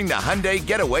 Now, during the Hyundai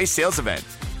Getaway Sales Event.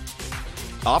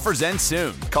 Offers end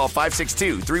soon. Call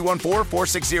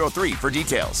 562-314-4603 for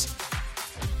details.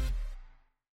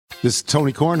 This is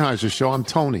Tony Kornheiser's show. I'm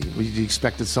Tony. You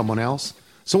expected someone else?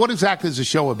 So what exactly is the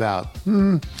show about?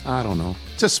 I don't know.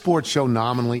 It's a sports show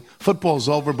nominally. Football's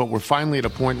over, but we're finally at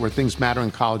a point where things matter in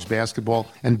college basketball,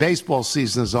 and baseball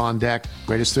season is on deck.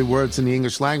 Greatest 3 words in the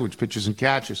English language, pitchers and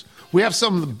catchers. We have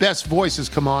some of the best voices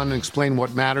come on and explain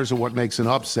what matters or what makes an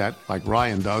upset, like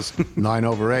Ryan does,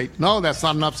 9/8. No, that's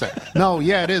not an upset. No,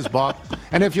 yeah, it is, Bob.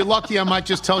 And if you're lucky, I might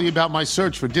just tell you about my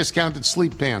search for discounted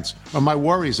sleep pants or my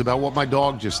worries about what my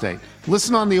dog just ate.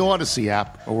 Listen on the Audacy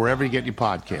app or wherever you get your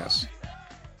podcasts.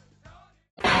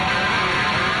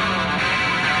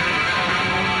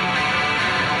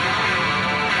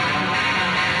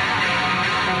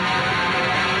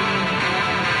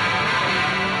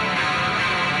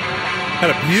 Had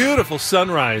a beautiful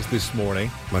sunrise this morning.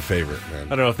 My favorite, man. I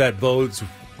don't know if that bodes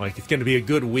like it's going to be a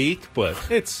good week, but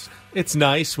it's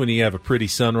nice when you have a pretty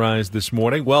sunrise this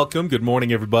morning. Welcome. Good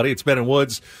morning, everybody. It's Ben and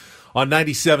Woods on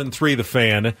 97.3 The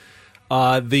Fan.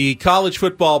 The college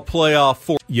football playoff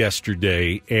for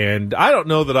yesterday, and I don't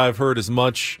know that I've heard as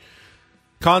much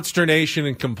consternation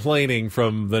and complaining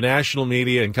from the national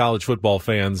media and college football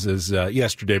fans as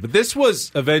yesterday. But this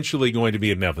was eventually going to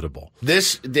be inevitable.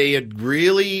 They had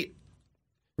really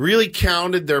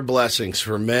counted their blessings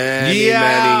for many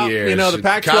years. You know, the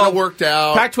Pac-12 kind of worked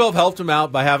out. Pac-12 helped them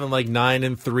out by having like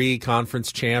 9-3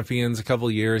 conference champions a couple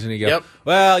of years, and you go,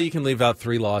 well, you can leave out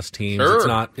 3 lost teams.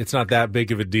 Sure. It's not that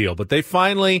big of a deal. But they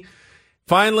finally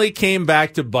came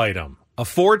back to bite them. A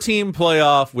 4-team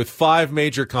playoff with 5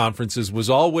 major conferences was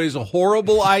always a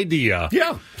horrible idea.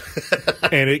 Yeah.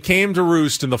 And it came to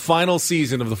roost in the final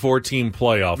season of the 4-team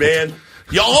playoff. Man,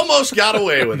 you almost got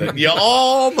away with it. You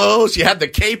had the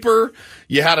caper.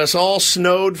 You had us all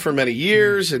snowed for many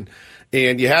years, and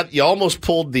you almost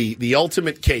pulled the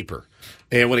ultimate caper.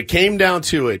 And when it came down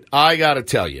to it, I got to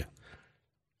tell you,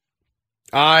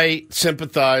 I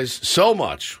sympathize so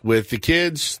much with the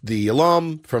kids, the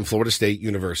alum from Florida State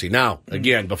University. Now,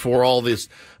 again, before all this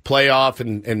playoff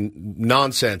and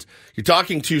nonsense, you're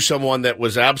talking to someone that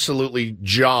was absolutely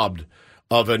jobbed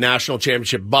of a national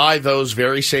championship by those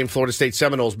very same Florida State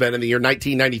Seminoles, Ben, in the year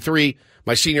 1993,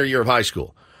 my senior year of high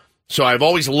school. So I've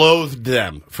always loathed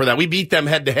them for that. We beat them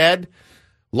head-to-head,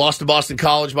 lost to Boston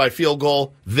College by a field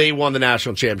goal. They won the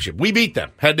national championship. We beat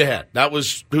them head-to-head. That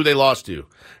was who they lost to.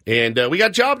 And we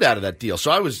got jobbed out of that deal.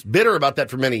 So I was bitter about that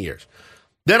for many years.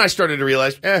 Then I started to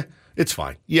realize, it's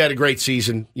fine. You had a great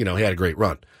season. He had a great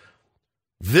run.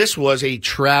 This was a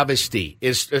travesty.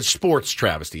 It's a sports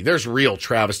travesty. There's real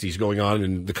travesties going on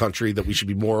in the country that we should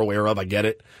be more aware of. I get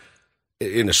it.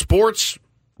 In the sports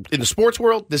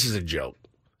world, this is a joke.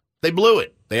 They blew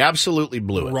it. They absolutely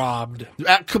blew it. Robbed.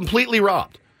 Completely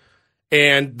robbed.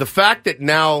 And the fact that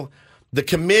now the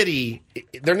committee,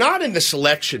 they're not in the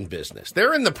selection business.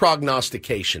 They're in the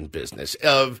prognostication business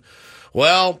of,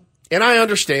 and I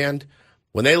understand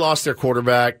when they lost their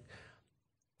quarterback,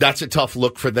 that's a tough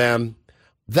look for them.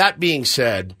 That being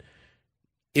said,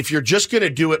 if you're just going to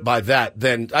do it by that,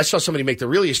 then I saw somebody make the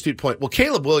really astute point. Well,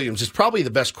 Caleb Williams is probably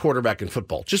the best quarterback in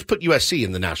football. Just put USC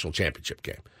in the national championship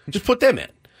game. Just put them in.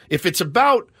 If it's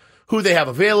about who they have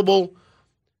available,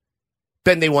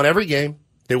 then they won every game.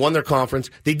 They won their conference.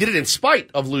 They did it in spite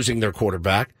of losing their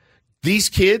quarterback. These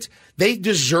kids, they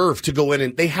deserve to go in,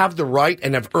 and they have the right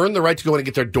and have earned the right to go in and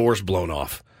get their doors blown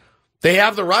off. They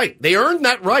have the right. They earned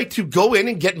that right to go in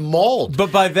and get mauled.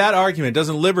 But by that argument,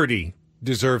 doesn't Liberty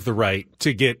deserve the right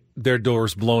to get their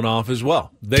doors blown off as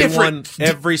well? They won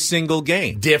every single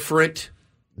game. Different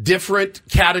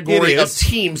category of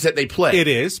teams that they play. It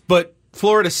is, but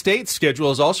Florida State's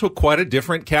schedule is also quite a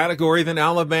different category than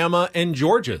Alabama and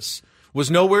Georgia's.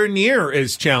 Was nowhere near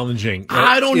as challenging.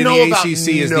 I don't know the about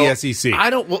ACC as the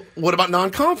SEC. What about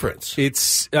non-conference?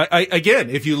 It's again,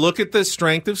 if you look at the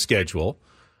strength of schedule,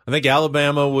 I think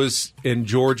Alabama was in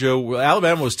Georgia.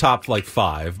 Alabama was top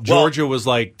 5. Georgia was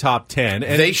top 10,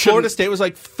 and Florida State was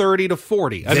 30 to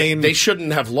 40. They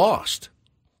shouldn't have lost.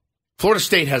 Florida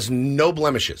State has no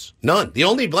blemishes, none. The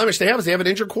only blemish they have is they have an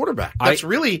injured quarterback. That's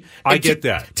I get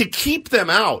that. To keep them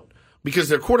out because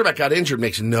their quarterback got injured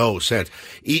makes no sense.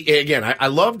 Again, I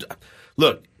loved.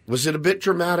 Look, was it a bit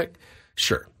dramatic?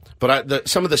 Sure, but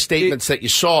some of the statements that you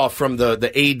saw from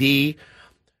the AD.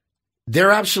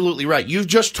 They're absolutely right. You've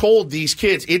just told these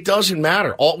kids it doesn't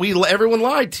matter. Everyone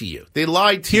lied to you. They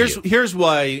lied to you. Here's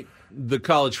why the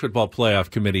College Football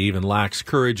Playoff Committee even lacks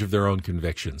courage of their own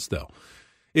convictions, though.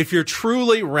 If you're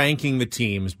truly ranking the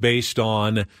teams based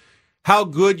on how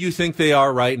good you think they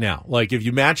are right now, like if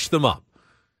you match them up,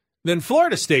 then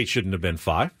Florida State shouldn't have been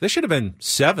 5. They should have been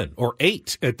 7 or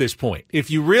 8 at this point. If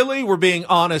you really were being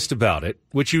honest about it,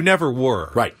 which you never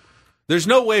were. Right. There's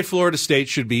no way Florida State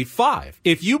should be 5.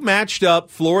 If you matched up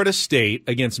Florida State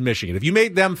against Michigan, if you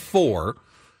made them 4,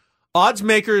 odds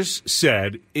makers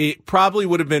said it probably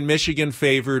would have been Michigan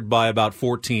favored by about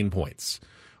 14 points.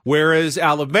 Whereas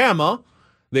Alabama,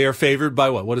 they are favored by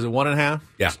what is it, 1.5?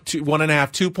 Yeah.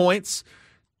 1.5, 2 points.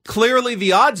 Clearly,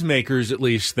 the odds makers at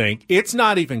least think it's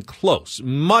not even close.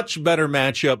 Much better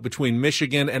matchup between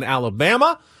Michigan and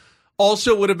Alabama.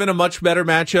 Also would have been a much better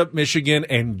matchup, Michigan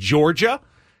and Georgia,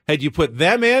 had you put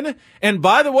them in. And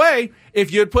by the way,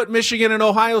 if you had put Michigan and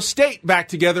Ohio State back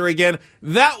together again,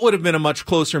 that would have been a much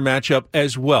closer matchup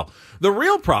as well. The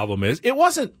real problem is it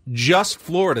wasn't just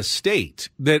Florida State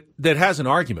that has an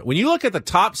argument. When you look at the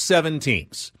top 7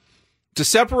 teams, to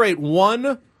separate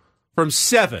 1 from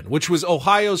 7, which was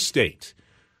Ohio State.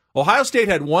 Ohio State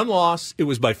had 1 loss. It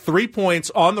was by 3 points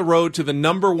on the road to the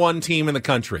number 1 team in the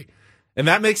country. And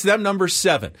that makes them number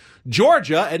 7.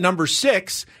 Georgia, at number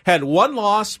 6, had 1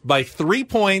 loss by 3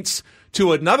 points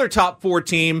to another top 4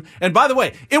 team. And by the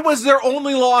way, it was their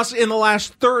only loss in the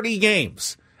last 30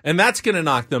 games. And that's going to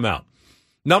knock them out.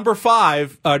 Number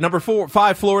 5,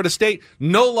 Florida State,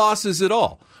 no losses at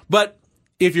all. But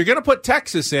if you're going to put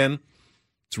Texas in,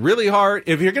 it's really hard.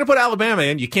 If you're going to put Alabama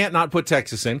in, you can't not put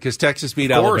Texas in because Texas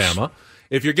beat Alabama.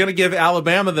 If you're going to give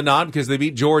Alabama the nod because they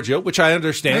beat Georgia, which I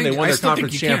understand, they won their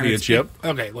conference championship.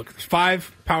 Okay, look, there's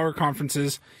 5 power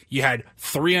conferences. You had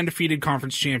 3 undefeated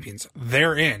conference champions.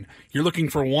 They're in. You're looking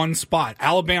for 1 spot.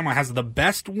 Alabama has the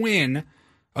best win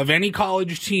of any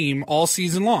college team all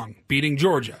season long, beating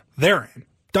Georgia. They're in.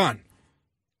 Done.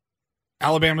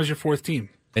 Alabama's your 4th team.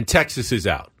 And Texas is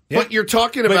out. Yeah. But you're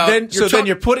talking about... Then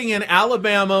you're putting in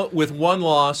Alabama with 1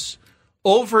 loss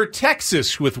over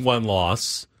Texas with 1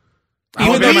 loss.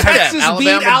 Even though Texas beat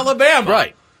Alabama.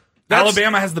 Right.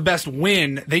 Alabama has the best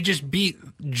win. They just beat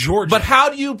Georgia. But how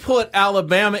do you put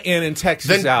Alabama in and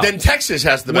Texas out? Then Texas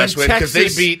has the best win because they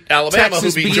beat Alabama,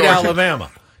 Texas who beat Georgia. Alabama.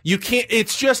 You can't.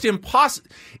 It's just impossible.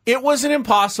 It was an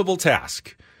impossible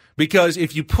task because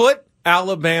if you put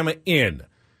Alabama in,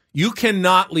 you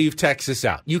cannot leave Texas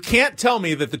out. You can't tell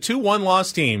me that the 2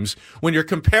 1-loss teams, when you're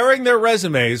comparing their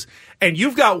resumes and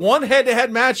you've got 1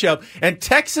 head-to-head matchup and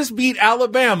Texas beat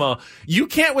Alabama, you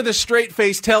can't with a straight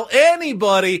face tell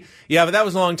anybody, yeah, but that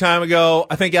was a long time ago.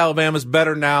 I think Alabama's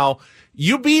better now.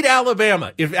 You beat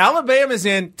Alabama. If Alabama's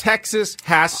in, Texas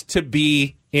has to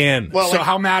be in. Well, so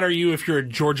how mad are you if you're a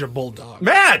Georgia Bulldog?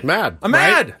 Mad. I'm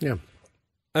mad. Right? Yeah.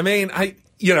 I mean,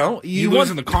 you lose won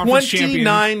in the conference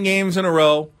 29 games in a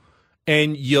row,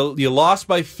 and you lost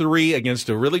by 3 against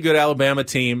a really good Alabama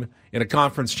team in a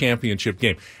conference championship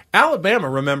game. Alabama,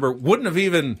 remember, wouldn't have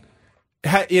even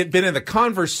been in the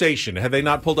conversation had they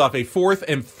not pulled off a 4th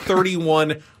and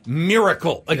 31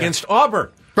 miracle against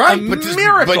Auburn. Right, a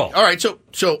miracle. All right,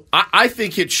 so I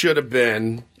think it should have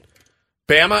been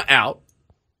Bama out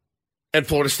and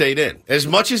Florida State in. As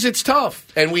much as it's tough,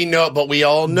 and we know, but we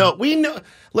all know. We know.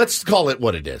 Let's call it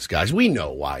what it is, guys. We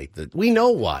know why.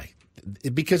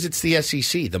 Because it's the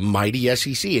SEC, the mighty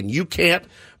SEC, and you can't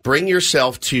bring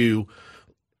yourself to.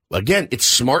 Again, it's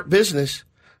smart business.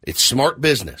 It's smart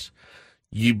business.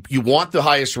 You want the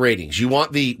highest ratings. You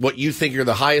want what you think are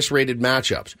the highest rated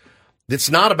matchups. It's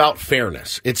not about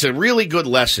fairness. It's a really good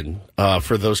lesson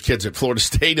for those kids at Florida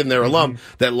State and their alum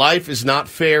that life is not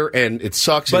fair and it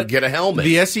sucks and get a helmet.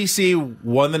 The SEC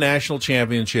won the national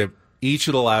championship each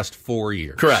of the last 4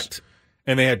 years. Correct.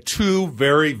 And they had 2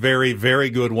 very, very, very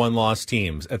good one-loss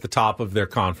teams at the top of their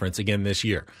conference again this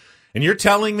year. And you're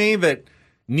telling me that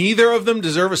neither of them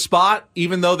deserve a spot,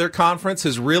 even though their conference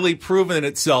has really proven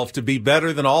itself to be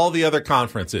better than all the other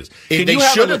conferences. They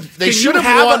should have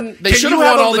won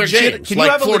all their games,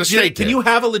 like Florida State did. Can you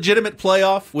have a legitimate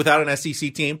playoff without an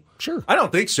SEC team? Sure. I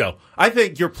don't think so. I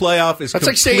think your playoff is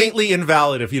completely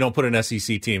invalid if you don't put an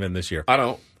SEC team in this year. I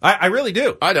don't. I really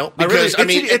do. I don't. Because,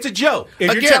 it's a joke.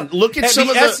 Look at some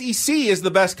of the SEC is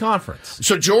the best conference.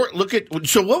 So,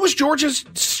 what was Georgia's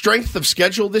strength of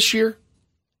schedule this year?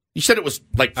 You said it was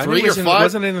like 3 or 5. It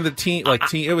wasn't in the team.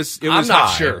 It was. I'm not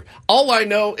high. sure. All I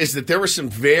know is that there were some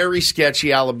very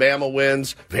sketchy Alabama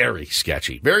wins, very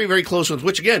sketchy, very, very close ones.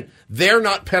 Which again, they're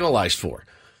not penalized for.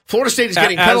 Florida State is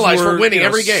getting penalized for winning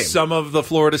every game. Some of the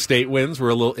Florida State wins were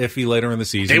a little iffy later in the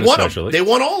season. They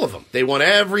won all of them. They won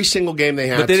every single game they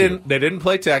had. But they didn't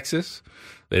play Texas.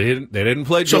 They didn't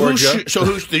play Georgia.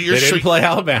 They didn't play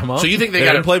Alabama. So you think they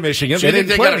didn't play Michigan? They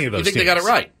didn't play any of those. You think they got it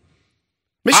right?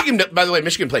 Michigan, by the way,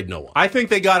 Michigan played no one. I think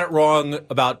they got it wrong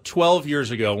about 12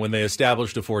 years ago when they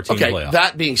established a 14 playoff.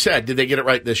 That being said, did they get it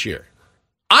right this year?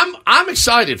 I'm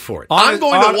excited for it. I'm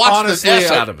going to watch the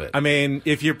S out of it. I mean,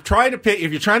 if you're trying to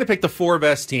pick the 4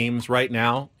 best teams right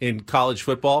now in college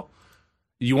football,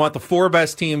 you want the 4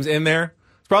 best teams in there.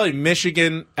 It's probably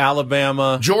Michigan,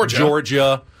 Alabama,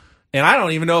 Georgia, and I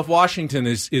don't even know if Washington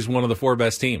is one of the 4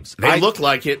 best teams. They look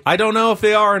like it. I don't know if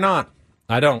they are or not.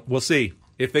 I don't. We'll see.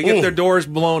 If they get their doors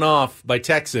blown off by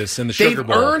Texas in the Sugar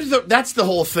Bowl. That's the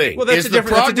whole thing. Well, that's a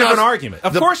different argument.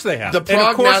 Of course they have. And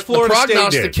of course Florida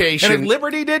State did. And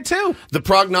Liberty did too. The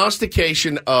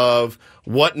prognostication of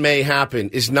what may happen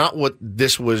is not what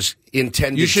this was intended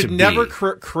to be. You should never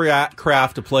craft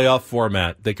a playoff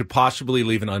format that could possibly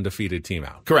leave an undefeated team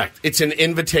out. Correct. It's an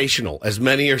invitational, as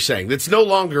many are saying. It's no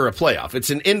longer a playoff.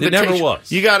 It's an invitation. It never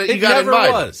was. You got it. You got never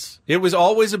was. It was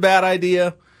always a bad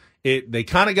idea. They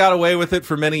kind of got away with it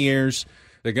for many years.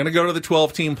 They're going to go to the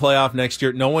 12-team playoff next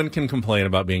year. No one can complain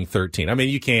about being 13. I mean,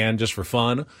 you can just for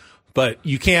fun, but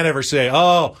you can't ever say,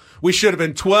 oh, we should have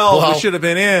been 12. We should have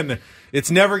been in. It's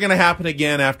never going to happen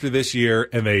again after this year,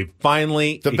 and they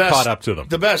finally caught up to them.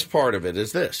 The best part of it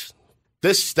is this.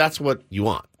 That's what you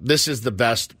want. This is the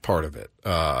best part of it.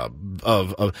 I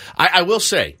will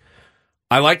say,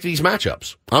 I like these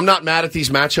matchups. I'm not mad at these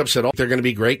matchups at all. They're going to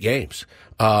be great games.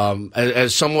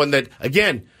 As someone that,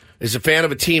 again, is a fan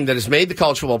of a team that has made the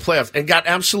college football playoffs and got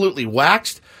absolutely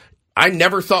waxed, I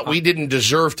never thought we didn't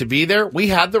deserve to be there. We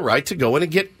had the right to go in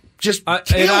and get just killed.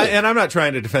 And I'm not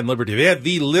trying to defend Liberty. They had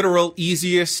the literal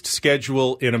easiest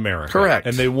schedule in America. Correct.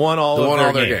 And they won all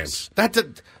of their games.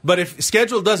 But if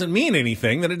schedule doesn't mean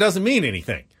anything, then it doesn't mean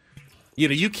anything.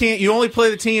 You only play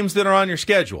the teams that are on your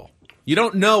schedule. You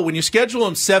don't know. When you schedule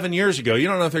them 7 years ago, you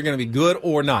don't know if they're going to be good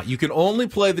or not. You can only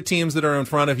play the teams that are in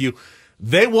front of you.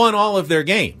 They won all of their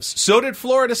games. So did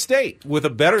Florida State, with a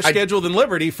better schedule than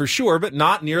Liberty, for sure, but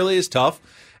not nearly as tough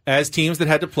as teams that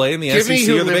had to play in the SEC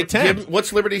or the Big Ten.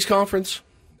 What's Liberty's conference?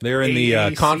 They're in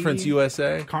the Conference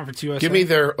USA. Conference USA. Give me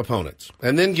their opponents,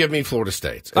 and then give me Florida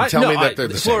State's, and tell me that they're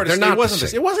the same. Florida State wasn't the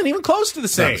same. It wasn't even close to the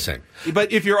same. Not the same.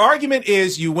 But if your argument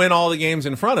is you win all the games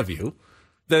in front of you,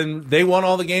 then they won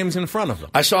all the games in front of them.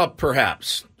 I saw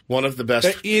perhaps one of the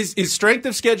best. Is strength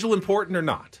of schedule important or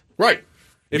not? Right.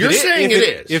 You're saying it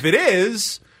is. If it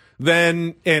is,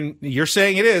 then, and you're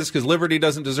saying it is because Liberty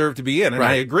doesn't deserve to be in, and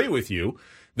I agree with you,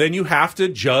 then you have to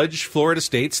judge Florida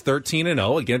State's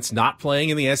 13-0 against not playing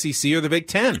in the SEC or the Big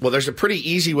Ten. Well, there's a pretty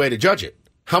easy way to judge it.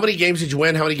 How many games did you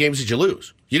win? How many games did you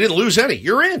lose? You didn't lose any.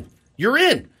 You're in. You're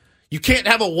in. You can't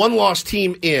have a one-loss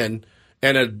team in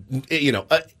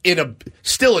and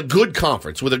still a good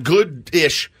conference with a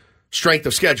good-ish strength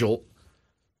of schedule,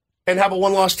 and have a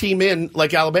one-loss team in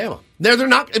like Alabama. They're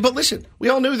not. But listen, we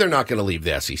all knew they're not going to leave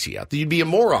the SEC out. You'd be a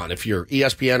moron if you're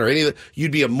ESPN or any of the.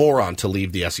 You'd be a moron to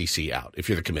leave the SEC out if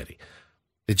you're the committee.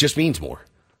 It just means more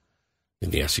in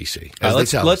the SEC.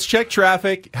 Let's check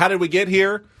traffic. How did we get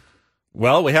here?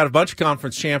 Well, we had a bunch of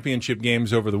conference championship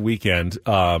games over the weekend,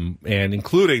 and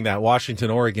including that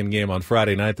Washington-Oregon game on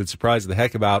Friday night that surprised the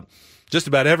heck about just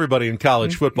about everybody in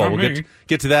college football. We'll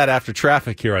get to that after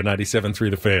traffic here on 97.3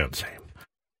 The Fan.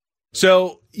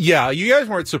 So, yeah, you guys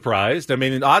weren't surprised. I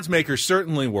mean, the odds makers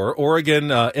certainly were.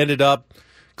 Oregon ended up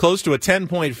close to a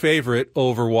 10-point favorite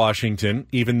over Washington,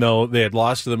 even though they had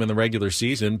lost to them in the regular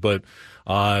season. But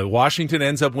Washington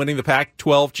ends up winning the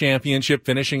Pac-12 championship,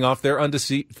 finishing off their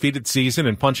undefeated season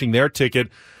and punching their ticket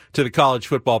to the college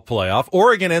football playoff.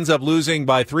 Oregon ends up losing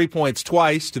by 3 points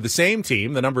twice to the same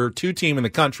team, the number 2 team in the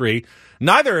country.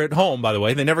 Neither at home, by the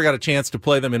way. They never got a chance to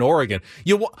play them in Oregon.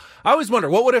 I always wonder,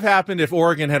 what would have happened if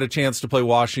Oregon had a chance to play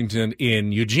Washington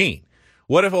in Eugene?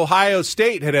 What if Ohio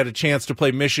State had a chance to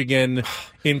play Michigan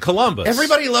in Columbus?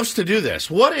 Everybody loves to do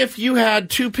this. What if you had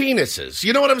 2 penises?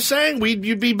 You know what I'm saying?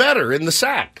 You'd be better in the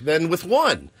sack than with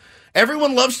one.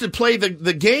 Everyone loves to play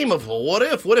the game of, well, what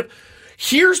if?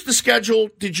 Here's the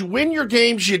schedule. Did you win your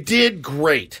games? You did.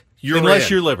 Great. Unless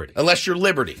you're Liberty. Unless you're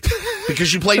Liberty.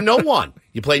 Because you play no one.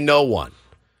 You play no one.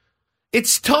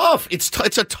 It's tough.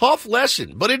 It's a tough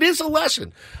lesson, but it is a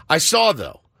lesson. I saw,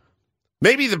 though,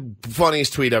 maybe the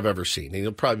funniest tweet I've ever seen, and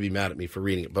you'll probably be mad at me for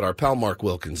reading it, but our pal Mark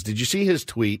Wilkins, did you see his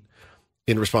tweet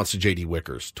in response to J.D.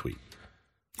 Wicker's tweet?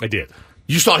 I did.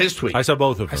 You saw his tweet. I saw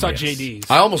both of them. I saw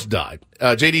JD's. I almost died.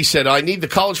 JD said, I need the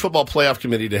College Football Playoff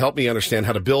Committee to help me understand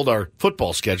how to build our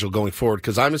football schedule going forward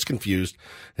because I'm as confused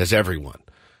as everyone.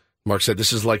 Mark said,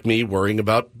 this is like me worrying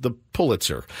about the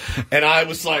Pulitzer. And I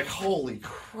was like, holy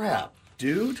crap,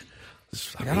 dude.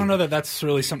 I don't know that that's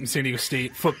really something San Diego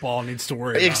State football needs to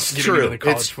worry about. It's true.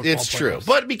 It's true.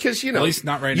 But because, at least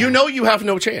not right now. You know you have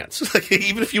no chance.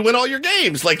 Even if you win all your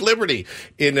games, like Liberty,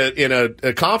 in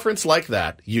a conference like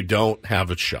that, you don't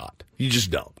have a shot. You just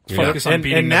don't. Focus on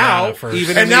beating now, first.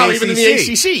 Even in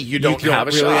the ACC, you don't have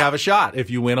a shot. You don't really have a shot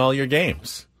if you win all your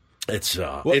games.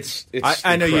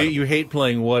 I know you hate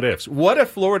playing what ifs. What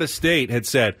if Florida State had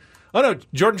said, oh, no,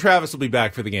 Jordan Travis will be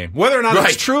back for the game. Whether or not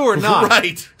it's true or not.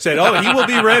 Right. Said, oh, he will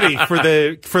be ready for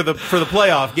the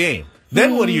playoff game.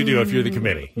 Then what do you do if you're the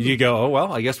committee? You go, oh,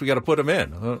 well, I guess we got to put him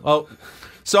in. Oh,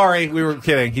 sorry, we were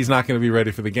kidding. He's not going to be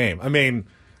ready for the game. I mean,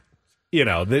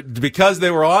 because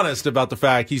they were honest about the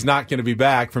fact he's not going to be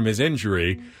back from his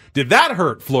injury, did that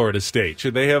hurt Florida State?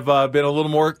 Should they have been a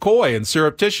little more coy and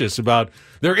surreptitious about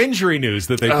their injury news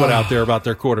that they put out there about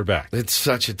their quarterback? It's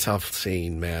such a tough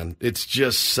scene, man. It's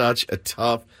just such a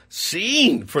tough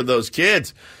scene for those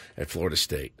kids at Florida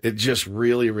State. It just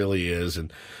really, really is.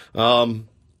 And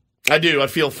I do. I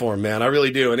feel for them, man. I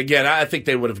really do. And again, I think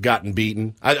they would have gotten beat.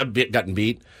 And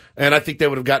I think they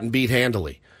would have gotten beat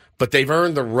handily. But they've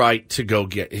earned the right to go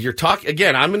get.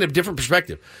 Again, I'm in a different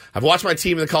perspective. I've watched my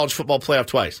team in the college football playoff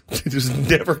twice. It was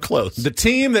never close. The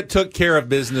team that took care of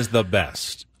business the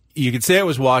best, you could say it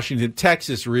was Washington.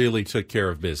 Texas really took care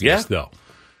of business, though.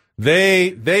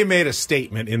 They made a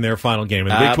statement in their final game in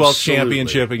the Big 12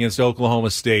 championship against Oklahoma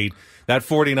State. That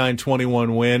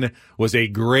 49-21 win was a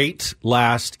great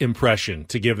last impression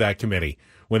to give that committee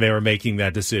when they were making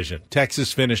that decision.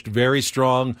 Texas finished very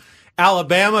strong.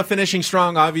 Alabama finishing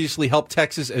strong obviously helped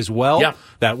Texas as well. Yep.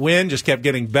 That win just kept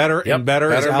getting better and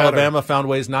better as Alabama found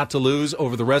ways not to lose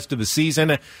over the rest of the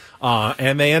season.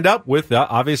 And they end up with,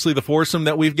 obviously, the foursome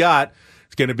that we've got.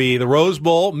 It's going to be the Rose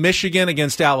Bowl, Michigan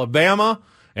against Alabama,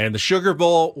 and the Sugar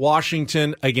Bowl,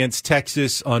 Washington against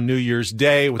Texas on New Year's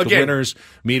Day, with the winners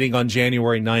meeting on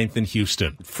January 9th in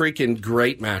Houston. Freaking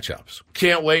great matchups.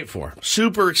 Can't wait for them.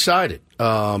 Super excited.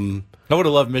 I would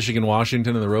have loved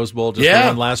Michigan-Washington in the Rose Bowl. Just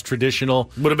one last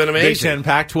traditional. Would have been amazing. Big Ten,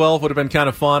 Pac-12 would have been kind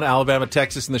of fun.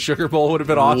 Alabama-Texas in the Sugar Bowl would have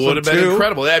been awesome. Would have been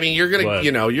incredible. I mean,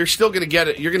 you're still gonna get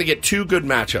it. You're gonna get 2 good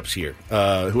matchups here.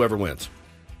 Whoever wins.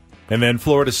 And then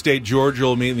Florida State, Georgia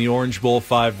will meet in the Orange Bowl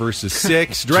 5 versus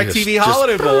 6. DirecTV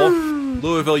Holiday Bowl.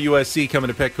 Louisville, USC coming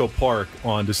to Petco Park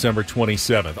on December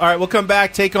 27th. All right, we'll come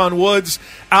back, take on Woods,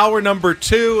 hour number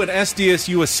 2, and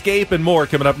SDSU Escape and more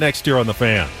coming up next year on The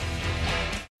Fan.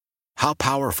 How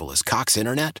powerful is Cox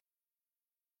Internet?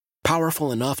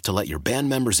 Powerful enough to let your band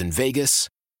members in Vegas,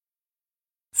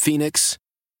 Phoenix,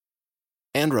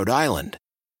 and Rhode Island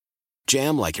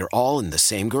jam like you're all in the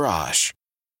same garage.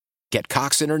 Get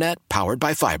Cox Internet powered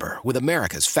by fiber with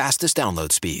America's fastest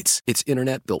download speeds. It's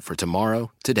internet built for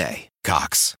tomorrow, today.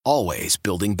 Cox, always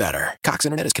building better. Cox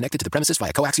Internet is connected to the premises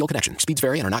via coaxial connection. Speeds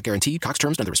vary and are not guaranteed. Cox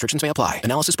terms and other restrictions may apply.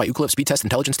 Analysis by Ookla Speed Test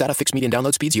Intelligence Data. Fixed median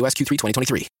download speeds. US Q3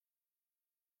 2023.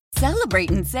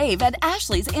 Celebrate and save at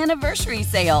Ashley's Anniversary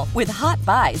Sale. With Hot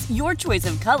Buys, your choice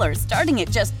of colors starting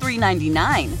at just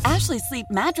 $3.99. Ashley Sleep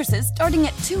mattresses starting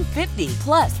at $2.50.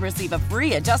 Plus, receive a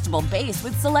free adjustable base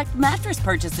with select mattress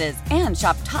purchases. And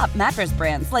shop top mattress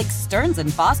brands like Stearns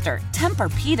 & Foster,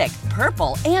 Tempur-Pedic,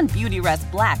 Purple, and Beautyrest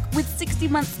Black with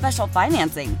 60-month special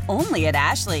financing. Only at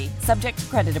Ashley. Subject to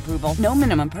credit approval. No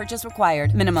minimum purchase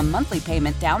required. Minimum monthly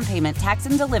payment, down payment, tax,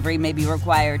 and delivery may be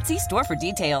required. See store for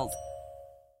details.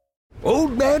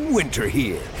 Old Man Winter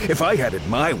here. If I had it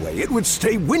my way, it would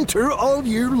stay winter all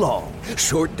year long.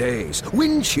 Short days,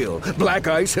 wind chill, black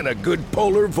ice, and a good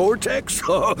polar vortex.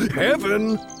 Oh,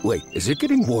 heaven! Wait, is it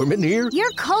getting warm in here?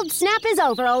 Your cold snap is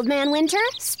over, Old Man Winter.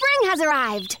 Spring has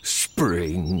arrived.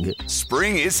 Spring.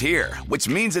 Spring is here, which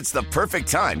means it's the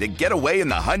perfect time to get away in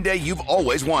the Hyundai you've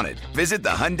always wanted. Visit the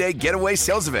Hyundai Getaway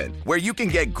Sales Event, where you can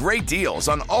get great deals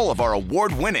on all of our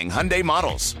award-winning Hyundai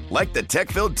models, like the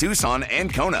tech-filled Tucson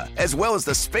and Kona, as well as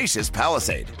the spacious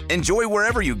Palisade. Enjoy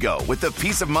wherever you go with the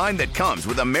peace of mind that comes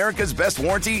with America's best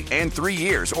warranty and 3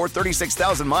 years or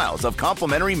 36,000 miles of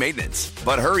complimentary maintenance.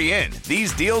 But hurry in,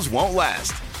 these deals won't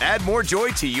last. Add more joy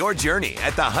to your journey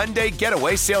at the Hyundai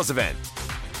Getaway Sales Event.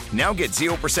 Now get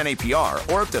 0%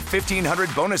 APR or up to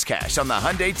 $1,500 bonus cash on the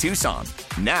Hyundai Tucson.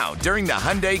 Now, during the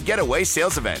Hyundai Getaway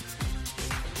Sales Event.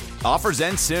 Offers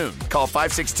end soon. Call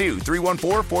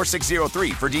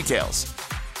 562-314-4603 for details.